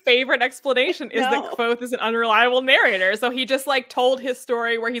my favorite explanation is that Kvothe is an unreliable narrator, so he just like told his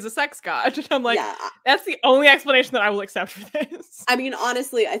story where he's a sex god. And I'm like, that's the only explanation that I will accept for this. I mean,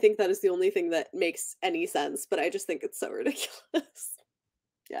 honestly, I think that is the only thing that makes any sense, but I just think it's so ridiculous.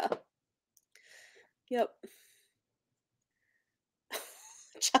 Yeah. Yep.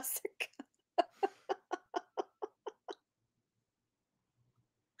 Jessica.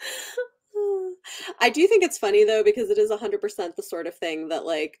 I do think it's funny though, because it is 100% the sort of thing that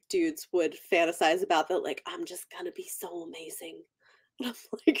like dudes would fantasize about, that like, I'm just gonna be so amazing. And I'm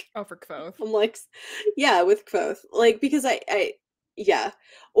like, oh, for Kvothe. I'm like, yeah, with Kvothe. Like, because yeah.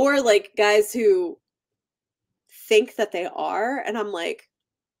 Or like guys who think that they are, and I'm like,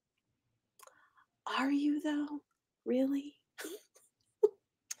 are you though? Really?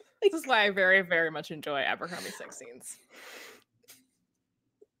 This is why I very, very much enjoy Abercrombie sex scenes.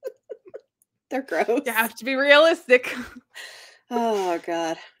 They're gross. You have to be realistic. Oh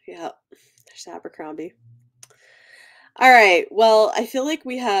god. Yeah. There's Abercrombie. All right. Well, I feel like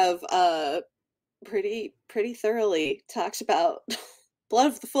we have pretty thoroughly talked about Blood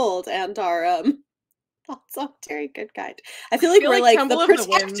of the Fold and our thoughts on Terry Goodkind. I feel like we're like Temple the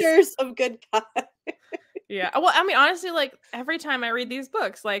protectors of Goodkind. Yeah. Well, I mean, honestly, like every time I read these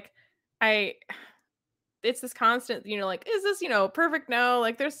books, like it's this constant, like, is this, perfect? No,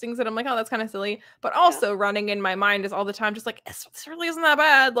 like there's things that I'm like, oh, that's kind of silly. But also running in my mind is all the time just like, this really isn't that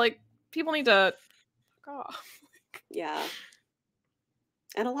bad. Like people need to fuck off. Yeah.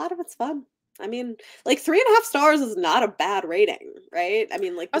 And a lot of it's fun. I mean, like 3.5 stars is not a bad rating, right? I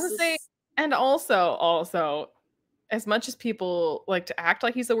mean, like I was gonna say, and also, as much as people like to act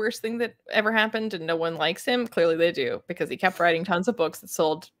like he's the worst thing that ever happened and no one likes him, clearly they do, because he kept writing tons of books that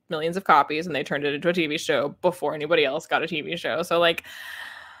sold millions of copies and they turned it into a TV show before anybody else got a TV show. So like,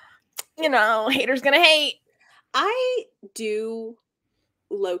 haters gonna hate. I do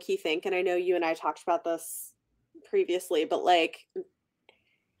low-key think, and I know you and I talked about this previously, but like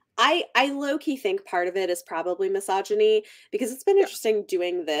I low-key think part of it is probably misogyny, because it's been interesting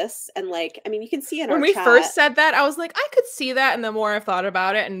doing this, and like, I mean, you can see in when our we chat, first said that, I was like, I could see that, and the more I've thought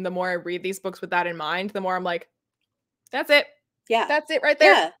about it, and the more I read these books with that in mind, the more I'm like, that's it. Yeah, that's it right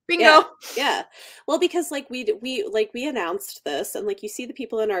there. Yeah, bingo. Yeah. Well, because like we announced this, and like you see the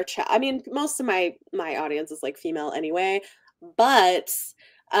people in our chat. I mean, most of my audience is like female anyway, but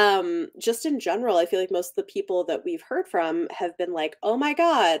just in general, I feel like most of the people that we've heard from have been like, oh my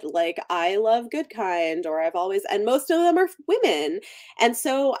god, like I love Goodkind, or I've always, and most of them are women. And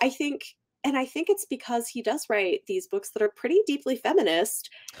so I think it's because he does write these books that are pretty deeply feminist.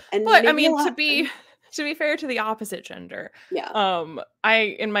 And but I mean, to be fair to the opposite gender, in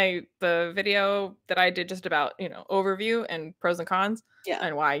the video that I did just about overview and pros and cons,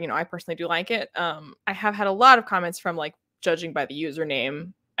 and why I personally do like it, I have had a lot of comments from, like, judging by the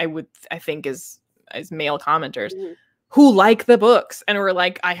username, I think as male commenters who like the books and were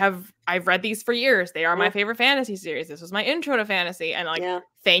like, I've read these for years, they are my favorite fantasy series, this was my intro to fantasy, and like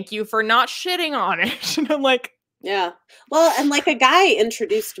thank you for not shitting on it. And I'm like, yeah. Well, and like a guy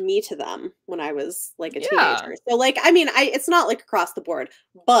introduced me to them when I was like a teenager. So like, I mean, it's not like across the board,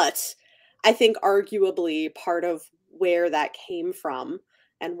 but I think arguably part of where that came from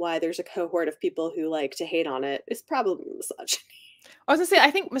and why there's a cohort of people who like to hate on it is probably misogyny. I was gonna say,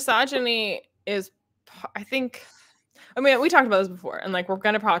 I think misogyny is, I mean, we talked about this before, and like we're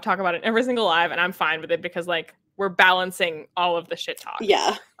gonna probably talk about it every single live, and I'm fine with it because like we're balancing all of the shit talk.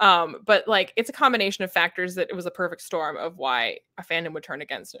 Yeah. But like it's a combination of factors that it was a perfect storm of why a fandom would turn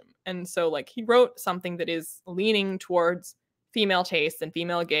against him. And so like he wrote something that is leaning towards female tastes and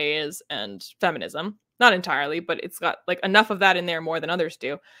female gaze and feminism. Not entirely, but it's got like enough of that in there more than others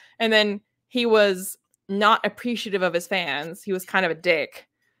do. And then he was not appreciative of his fans. He was kind of a dick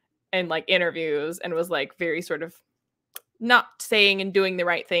in like interviews and was like very sort of not saying and doing the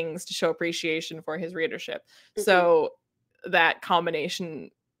right things to show appreciation for his readership. So that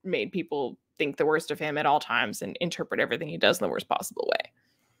combination made people think the worst of him at all times and interpret everything he does in the worst possible way.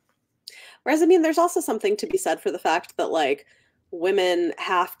 Whereas, I mean, there's also something to be said for the fact that like women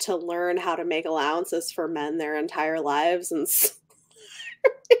have to learn how to make allowances for men their entire lives. And so,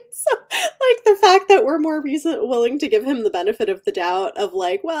 like the fact that we're more willing to give him the benefit of the doubt of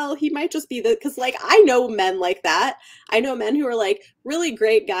like, well, he might just be because like I know men like that. I know men who are like really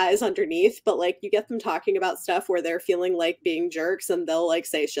great guys underneath, but like you get them talking about stuff where they're feeling like being jerks and they'll like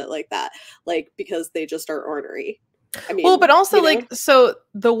say shit like that, like because they just are ornery. I mean, well, but also like, so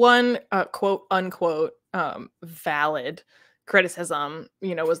the one quote unquote valid criticism,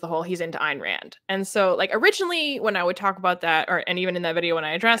 was the whole he's into Ayn Rand. And so like originally when I would talk about that, and even in that video when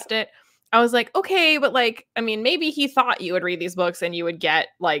I addressed it, I was like, okay, but like, I mean, maybe he thought you would read these books and you would get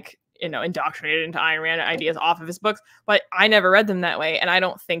like, indoctrinated into Ayn Rand ideas off of his books, but I never read them that way. And I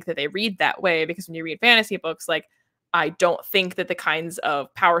don't think that they read that way, because when you read fantasy books, like, I don't think that the kinds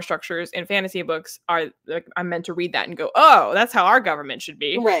of power structures in fantasy books are like, I'm meant to read that and go, oh, that's how our government should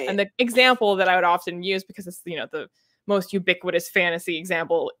be. Right. And the example that I would often use, because it's, the most ubiquitous fantasy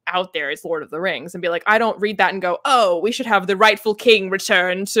example out there, is Lord of the Rings, and be like, I don't read that and go, oh, we should have the rightful king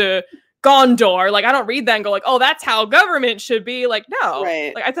return to Gondor. Like, I don't read that and go like, oh, that's how government should be. Like, no,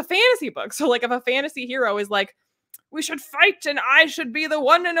 right. Like, it's a fantasy book. So like if a fantasy hero is like, we should fight and I should be the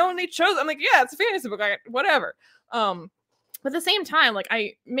one and only chosen, I'm like, yeah, it's a fantasy book, whatever. But at the same time, like,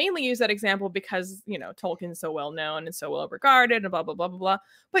 I mainly use that example because, Tolkien's so well known and so well regarded and blah, blah, blah, blah, blah.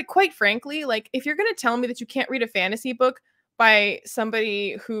 But quite frankly, like, if you're going to tell me that you can't read a fantasy book by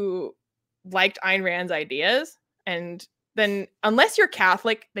somebody who liked Ayn Rand's ideas, and then unless you're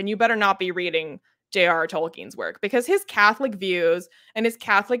Catholic, then you better not be reading J.R.R. Tolkien's work, because his Catholic views and his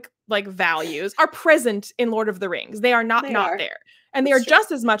Catholic like values are present in Lord of the Rings. They are not there. And they are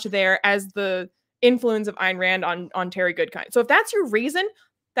just as much there as the influence of Ayn Rand on Terry Goodkind. So if that's your reason,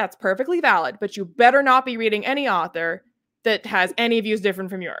 that's perfectly valid, but you better not be reading any author that has any views different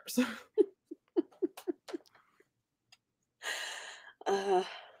from yours.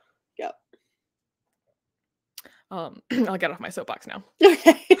 Yep. I'll get off my soapbox now.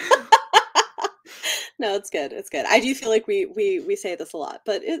 Okay. No, it's good. It's good. I do feel like we say this a lot,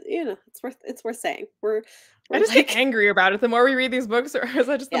 but it's worth saying. I just get angry about it the more we read these books, or is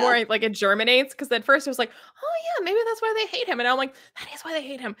that just the more it germinates? Because at first it was like, oh yeah, maybe that's why they hate him, and now I'm like, that is why they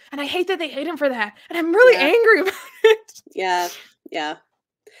hate him, and I hate that they hate him for that, and I'm really angry about it. Yeah.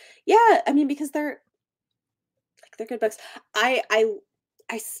 I mean, because they're good books. I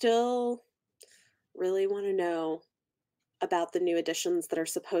still really want to know about the new editions that are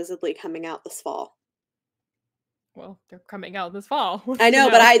supposedly coming out this fall. Well, they're coming out this fall. I know,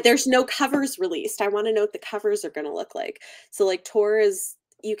 but there's no covers released. I want to know what the covers are going to look like. So like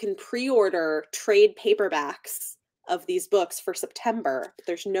you can pre-order trade paperbacks of these books for September, but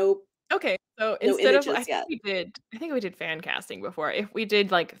there's no Okay, so instead of I think we did fan casting before. If we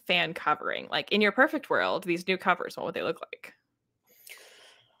did like fan covering, like in your perfect world, these new covers, what would they look like?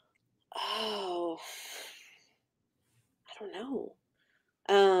 Oh, I don't know.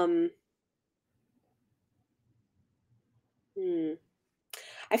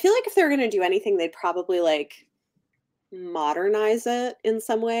 I feel like if they were going to do anything, they'd probably like modernize it in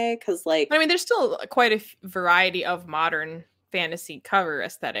some way, because like I mean, there's still quite a variety of modern fantasy cover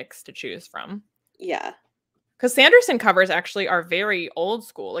aesthetics to choose from. Yeah, because Sanderson covers actually are very old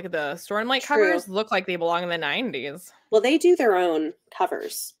school. Like the Stormlight covers look like they belong in the 90s. Well, they do their own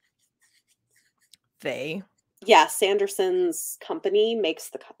covers. Yeah, Sanderson's company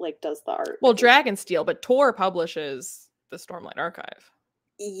makes does the art. Well, Dragonsteel, but Tor publishes the Stormlight Archive.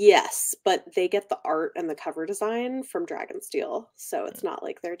 Yes, but they get the art and the cover design from Dragonsteel, so it's not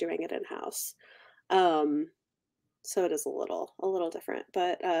like they're doing it in-house. So it is a little different,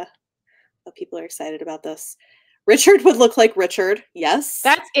 but people are excited about this. Richard would look like Richard. Yes.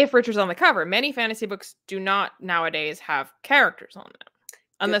 That's if Richard's on the cover. Many fantasy books do not nowadays have characters on them.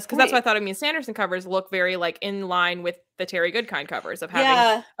 Unless, because that's what I thought. I mean, Sanderson covers look very like in line with the Terry Goodkind covers of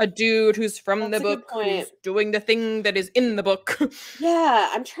having a dude who's from the book who's doing the thing that is in the book. Yeah,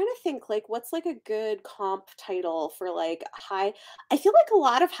 I'm trying to think like what's like a good comp title for like high. I feel like a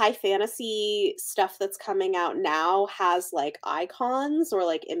lot of high fantasy stuff that's coming out now has like icons or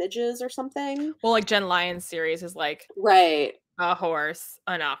like images or something. Well, like Jen Lyon's series is like a horse,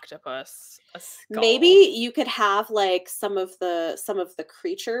 an octopus, a skull. Maybe you could have like some of the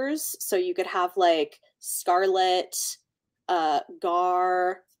creatures. So you could have like Scarlet,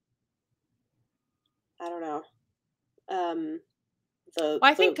 Gar. I don't know.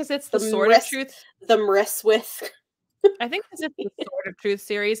 I think because it's the Sword of Truth. The Mrisswith. I think because it's the Sword of Truth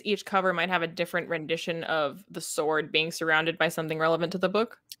series, each cover might have a different rendition of the sword being surrounded by something relevant to the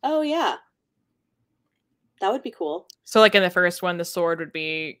book. Oh yeah. That would be cool. So like in the first one, the sword would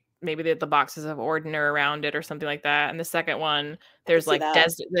be maybe the boxes of Orden are around it or something like that. And the second one, there's like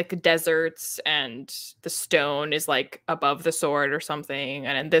deserts and the stone is like above the sword or something.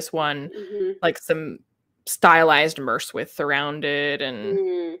 And in this one, like some stylized Mrisswith around it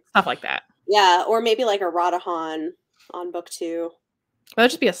and stuff like that. Yeah, or maybe like a Readalong on book 2. That'd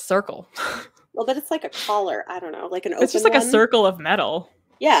just be a circle. Well, but it's like a collar. I don't know, like an open one. It's just like a circle of metal.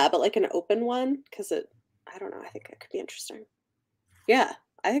 Yeah, but like an open one, because I don't know. I think it could be interesting. Yeah,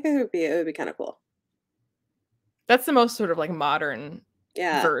 I think it would be kind of cool. That's the most sort of like modern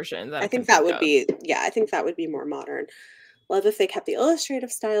version. I think that would be. Yeah, I think that would be more modern. Love if they kept the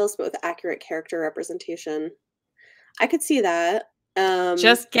illustrative styles, but with accurate character representation. I could see that.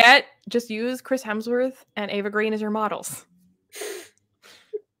 Just use Chris Hemsworth and Ava Green as your models.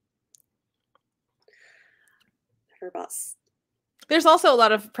 Her boss. There's also a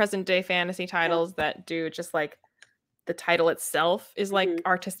lot of present day fantasy titles that do just like the title itself is like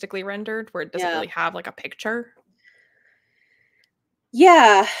artistically rendered where it doesn't really have like a picture.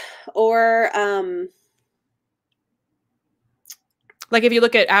 Yeah. Or like if you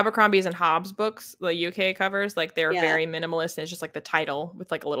look at Abercrombie's and Hobbs books, the UK covers, like they're very minimalist and it's just like the title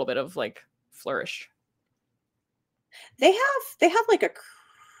with like a little bit of like flourish. They have like a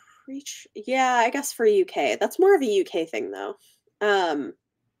creature. Yeah, I guess for UK. That's more of a UK thing though. I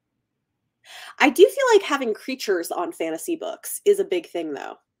do feel like having creatures on fantasy books is a big thing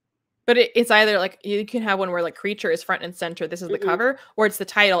though. But it's either like you can have one where like creature is front and center, this is the cover, or it's the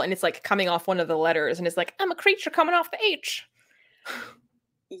title and it's like coming off one of the letters and it's like, I'm a creature coming off the H.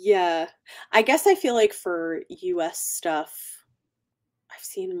 Yeah. I guess I feel like for US stuff, I've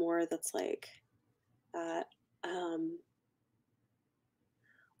seen more that's like that.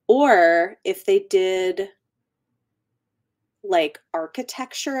 or if they did like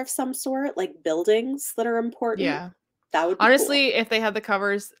architecture of some sort, like buildings that are important. Yeah. That would be honestly cool. If they had the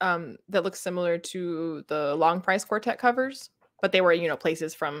covers that look similar to the Long Price Quartet covers, but they were,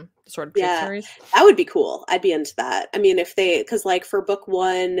 places from the Sword of Truth series. That would be cool. I'd be into that. I mean, if they, because like for book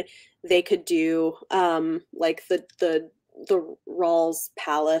 1, they could do like the Rawls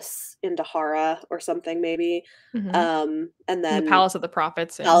Palace in Dahara or something maybe. And then the Palace of the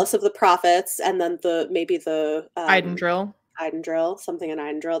Prophets and then maybe the Eidendrill, something in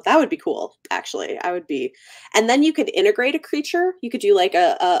Eidendrill. That would be cool, actually. And then you could integrate a creature. You could do like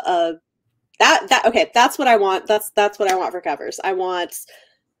okay, that's what I want. That's what I want for covers. I want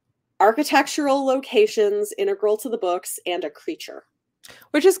architectural locations integral to the books and a creature.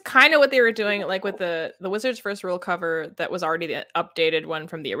 Which is kind of what they were doing, like with the Wizard's First Rule cover that was already the updated one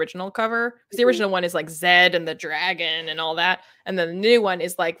from the original cover. Because the original one is like Zed and the dragon and all that. And then the new one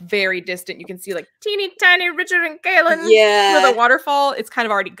is like very distant. You can see like teeny tiny Richard and Galen through the waterfall. It's kind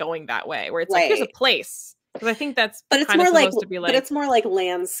of already going that way, where it's like, here's a place. Because I think that's but it's more like, but it's more like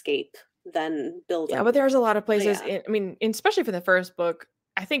landscape than building. Yeah, but there's a lot of places. Especially for the first book.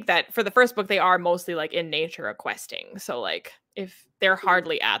 I think that for the first book, they are mostly like in nature or questing. So like if they're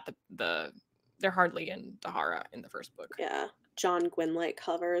hardly at they're hardly in Dahara in the first book. Yeah. John Gwynn-like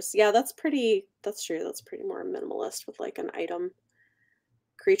covers. Yeah, that's true. That's pretty more minimalist with like an item.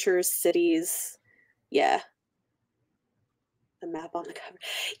 Creatures, cities. Yeah. The map on the cover.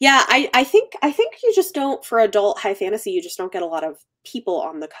 Yeah, I think you just don't, for adult high fantasy, you just don't get a lot of people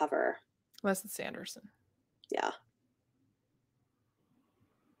on the cover. Unless it's Sanderson. Yeah.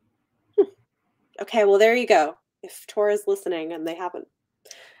 Okay, well, there you go. If Tora's listening and they haven't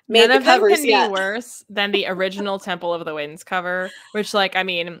made the covers yet. None of them can be worse than the original Temple of the Winds cover, which, like, I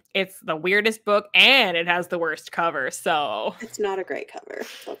mean, it's the weirdest book and it has the worst cover, so... It's not a great cover.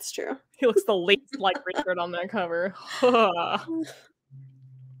 That's true. He looks the least like Richard on that cover.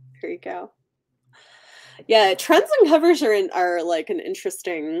 There you go. Yeah, trends and covers are like an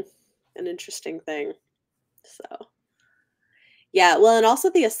interesting thing. So... Yeah, well, and also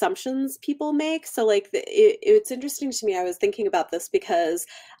the assumptions people make. So, like, it's interesting to me. I was thinking about this because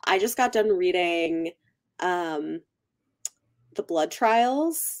I just got done reading The Blood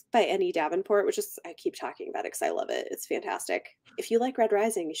Trials by N.E. Davenport, which is, I keep talking about it because I love it. It's fantastic. If you like Red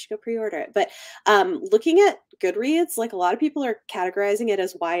Rising, you should go pre-order it. But looking at Goodreads, like, a lot of people are categorizing it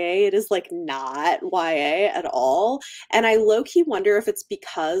as YA. It is, like, not YA at all. And I low-key wonder if it's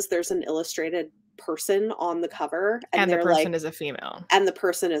because there's an illustrated person on the cover and the person is a female and Bingo.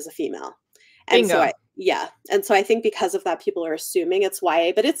 And so I think because of that people are assuming it's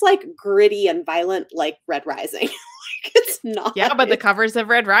YA, but it's like gritty and violent like Red Rising. Like, it's not. Yeah, but the covers of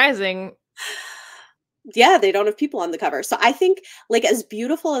Red Rising, yeah, they don't have people on the cover. So I think, like, as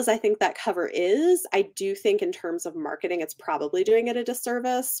beautiful as I think that cover is, I do think in terms of marketing it's probably doing it a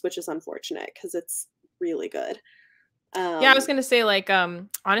disservice, which is unfortunate because it's really good. Yeah, I was gonna say, like,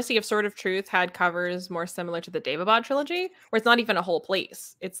 honestly, if Sword of Truth had covers more similar to the Daevabad trilogy, where it's not even a whole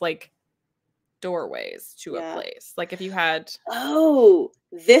place, it's like doorways to a place. Like if you had... Oh,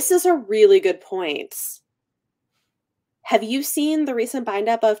 this is a really good point. Have you seen the recent bind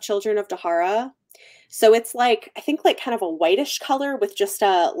up of Children of Dahara? So it's like, I think like kind of a whitish color with just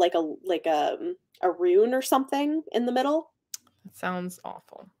a rune or something in the middle. It sounds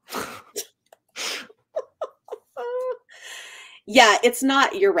awful. Yeah, it's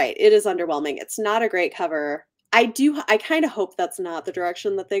not, you're right. It is underwhelming. It's not a great cover. I kind of hope that's not the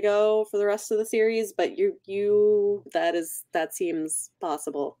direction that they go for the rest of the series, but that seems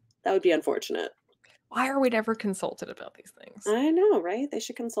possible. That would be unfortunate. Why are we never consulted about these things? I know, right? They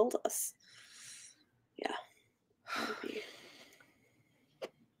should consult us. Yeah.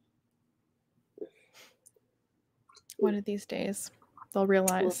 One of these days, they'll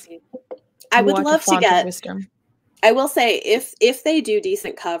realize. I would love to get wisdom. I will say, if they do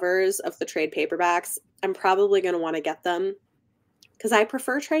decent covers of the trade paperbacks, I'm probably going to want to get them because I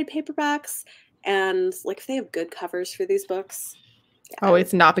prefer trade paperbacks, and like if they have good covers for these books. Yeah. Oh,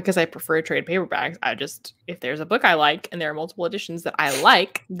 it's not because I prefer trade paperbacks. If there's a book I like and there are multiple editions that I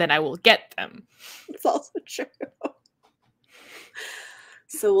like, then I will get them. It's also true.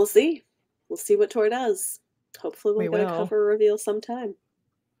 So we'll see. We'll see what Tor does. Hopefully we'll get a cover reveal sometime.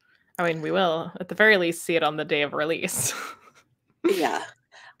 I mean, we will, at the very least, see it on the day of release. Yeah.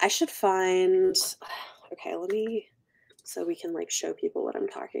 I should find... Okay, so we can, like, show people what I'm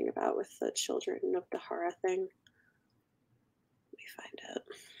talking about with the Children of Dahara thing. Let me find it.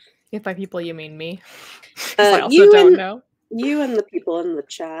 If by people you mean me. I also don't know. You and the people in the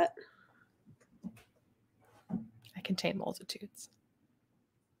chat. I contain multitudes.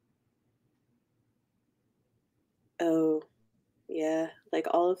 Oh, yeah. Like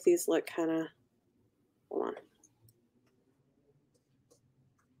all of these look kind of, hold on.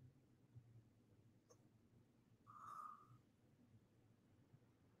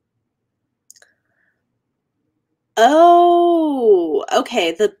 Oh,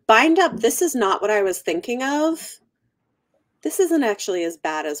 okay. The bind up, this is not what I was thinking of. This isn't actually as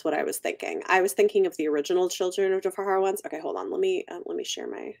bad as what I was thinking. I was thinking of the original Children of Jafar ones. Okay, hold on. Let me share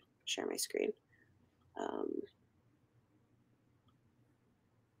my screen.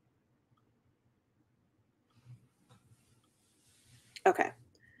 Okay.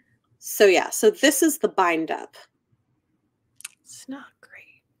 So yeah, so this is the bind up. It's not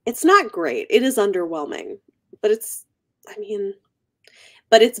great. It's not great. It is underwhelming, but it's, I mean,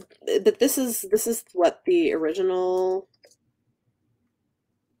 but this is what the original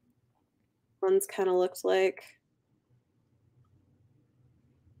ones kind of looked like.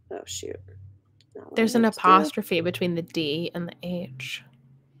 Oh shoot. There's an apostrophe between the D and the H.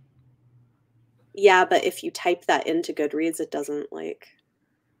 Yeah, but if you type that into Goodreads, it doesn't like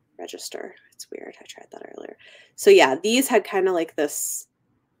register. It's weird. I tried that earlier. So yeah, these had kind of like this,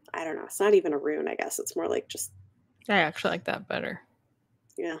 I don't know, it's not even a rune, I guess. It's more like just, I actually like that better.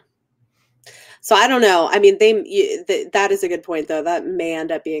 Yeah. So I don't know. I mean, that is a good point though. That may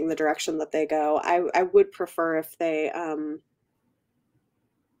end up being the direction that they go. I would prefer if they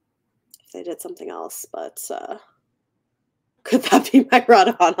did something else, but could that be my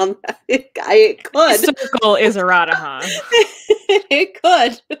Radahan on that? It could. Circle is a Radahan. It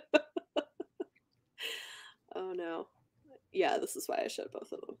could. Oh no. Yeah, this is why I showed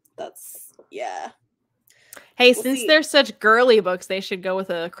both of them. That's, yeah. Hey, since they're such girly books, they should go with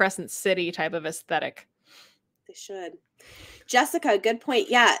a Crescent City type of aesthetic. They should. Jessica, good point.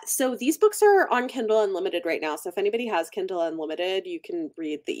 Yeah, so these books are on Kindle Unlimited right now. So if anybody has Kindle Unlimited, you can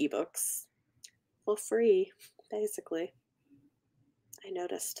read the ebooks for free, basically. I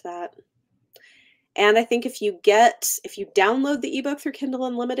noticed that. And I think if you download the ebook through Kindle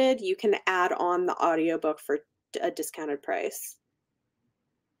Unlimited, you can add on the audiobook for a discounted price.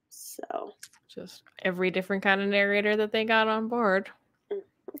 So just every different kind of narrator that they got on board.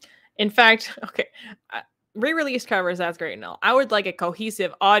 In fact, okay, re-released covers, that's great and all. I would like a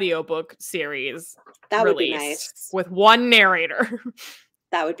cohesive audiobook series that would be nice with one narrator.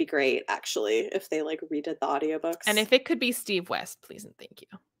 That would be great, actually, if they like redid the audiobooks. And if it could be Steve West, please and thank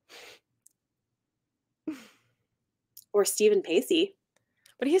you. Or Stephen Pacey.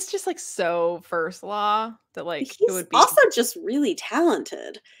 But he's just like so first law that like he's it would be also just really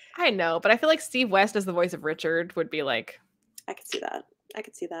talented. I know, but I feel like Steve West as the voice of Richard would be like, I could see that. I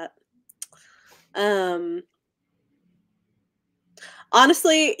could see that.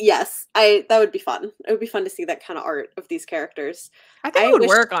 Honestly, yes, that would be fun. It would be fun to see that kind of art of these characters. I think it would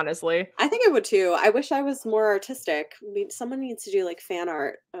work, honestly. I think it would too. I wish I was more artistic. I mean, someone needs to do like fan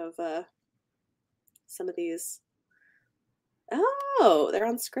art of some of these. Oh, they're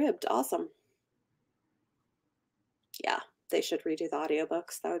on Scribd. Awesome. Yeah, they should redo the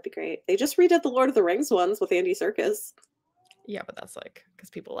audiobooks. That would be great. They just redid the Lord of the Rings ones with Andy Serkis. Yeah, but that's like because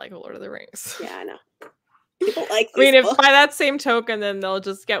people like Lord of the Rings. Yeah, I know. People like I mean, if by that same token, then they'll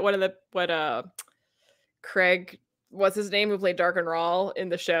just get one of the Craig, what's his name, who played Dark and Rawl in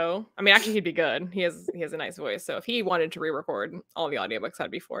the show. I mean, actually, he'd be good. He has a nice voice. So if he wanted to re-record all the audiobooks,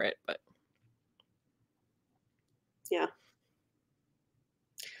 I'd be for it. But yeah.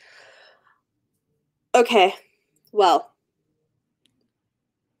 Okay. Well,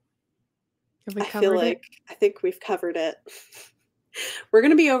 I think we've covered it. We're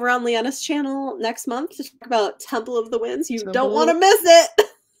going to be over on Leanna's channel next month to talk about Temple of the Winds. You don't want to miss it.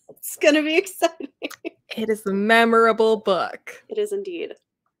 It's going to be exciting. It is a memorable book. It is indeed.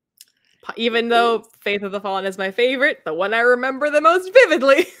 Even though Faith of the Fallen is my favorite, the one I remember the most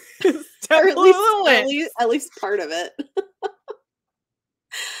vividly is Temple of the Winds. At least part of it.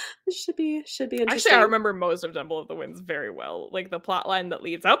 It should be interesting. Actually, I remember most of Temple of the Winds very well. Like the plot line that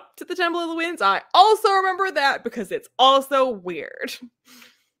leads up to the Temple of the Winds, I also remember that because it's also weird.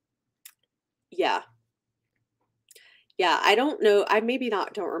 Yeah. Yeah, I don't know. I maybe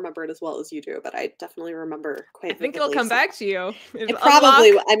don't remember it as well as you do, but I definitely remember quite. I think it'll come back to you. It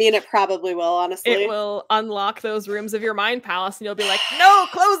probably will, honestly. It will unlock those rooms of your mind palace, and you'll be like, "No,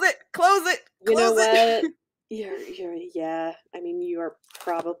 close it, close it, close you know it." What? Yeah. I mean, you are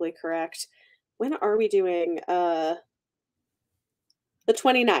probably correct. When are we doing the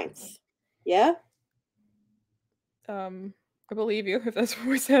 29th? Yeah? I believe you, if that's what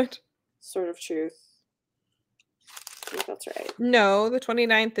we said. Sword of Truth. I think that's right. No, the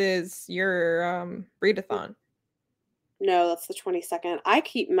 29th is your readathon. No, that's the 22nd. I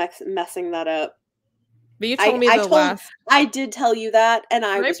keep messing that up. But you told me last. I did tell you that, and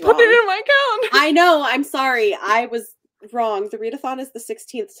I was put wrong. it in my calendar. I know. I'm sorry. I was wrong. The readathon is the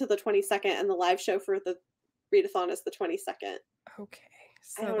 16th to the 22nd, and the live show for the readathon is the 22nd. Okay.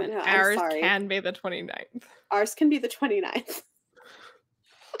 So I don't know. Ours can be the 29th. Ours can be the 29th.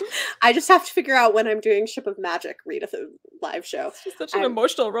 I just have to figure out when I'm doing Ship of Magic readathon live show. It's just such an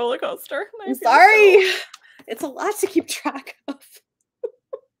emotional roller coaster. I'm sorry. It's a lot to keep track of.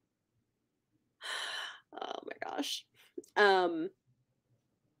 Oh my gosh.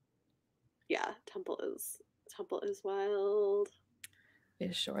 Yeah, Temple is wild.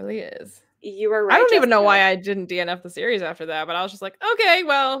 It surely is. You were right. I don't even know why I didn't DNF the series after that, but I was just like, okay,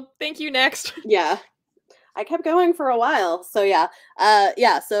 well, thank you, next. Yeah. I kept going for a while. So yeah.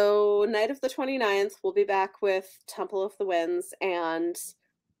 So night of the 29th, we'll be back with Temple of the Winds. And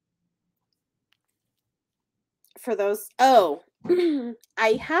for those,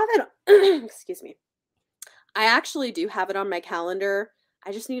 I have it, excuse me. I actually do have it on my calendar.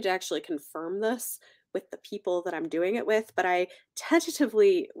 I just need to actually confirm this with the people that I'm doing it with, but I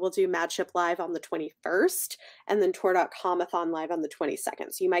tentatively will do Madship live on the 21st and then Tour.comathon live on the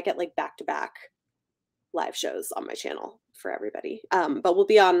 22nd. So you might get like back-to-back live shows on my channel for everybody. But we'll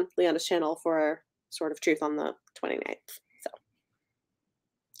be on Leanna's channel for Sword of Truth on the 29th. So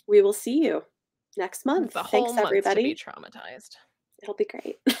we will see you next month. The whole Thanks, everybody. Month to be traumatized. It'll be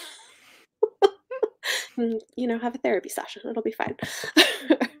great. You know, have a therapy session. It'll be fine.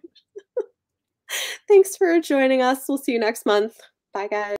 Thanks for joining us. We'll see you next month. Bye, guys.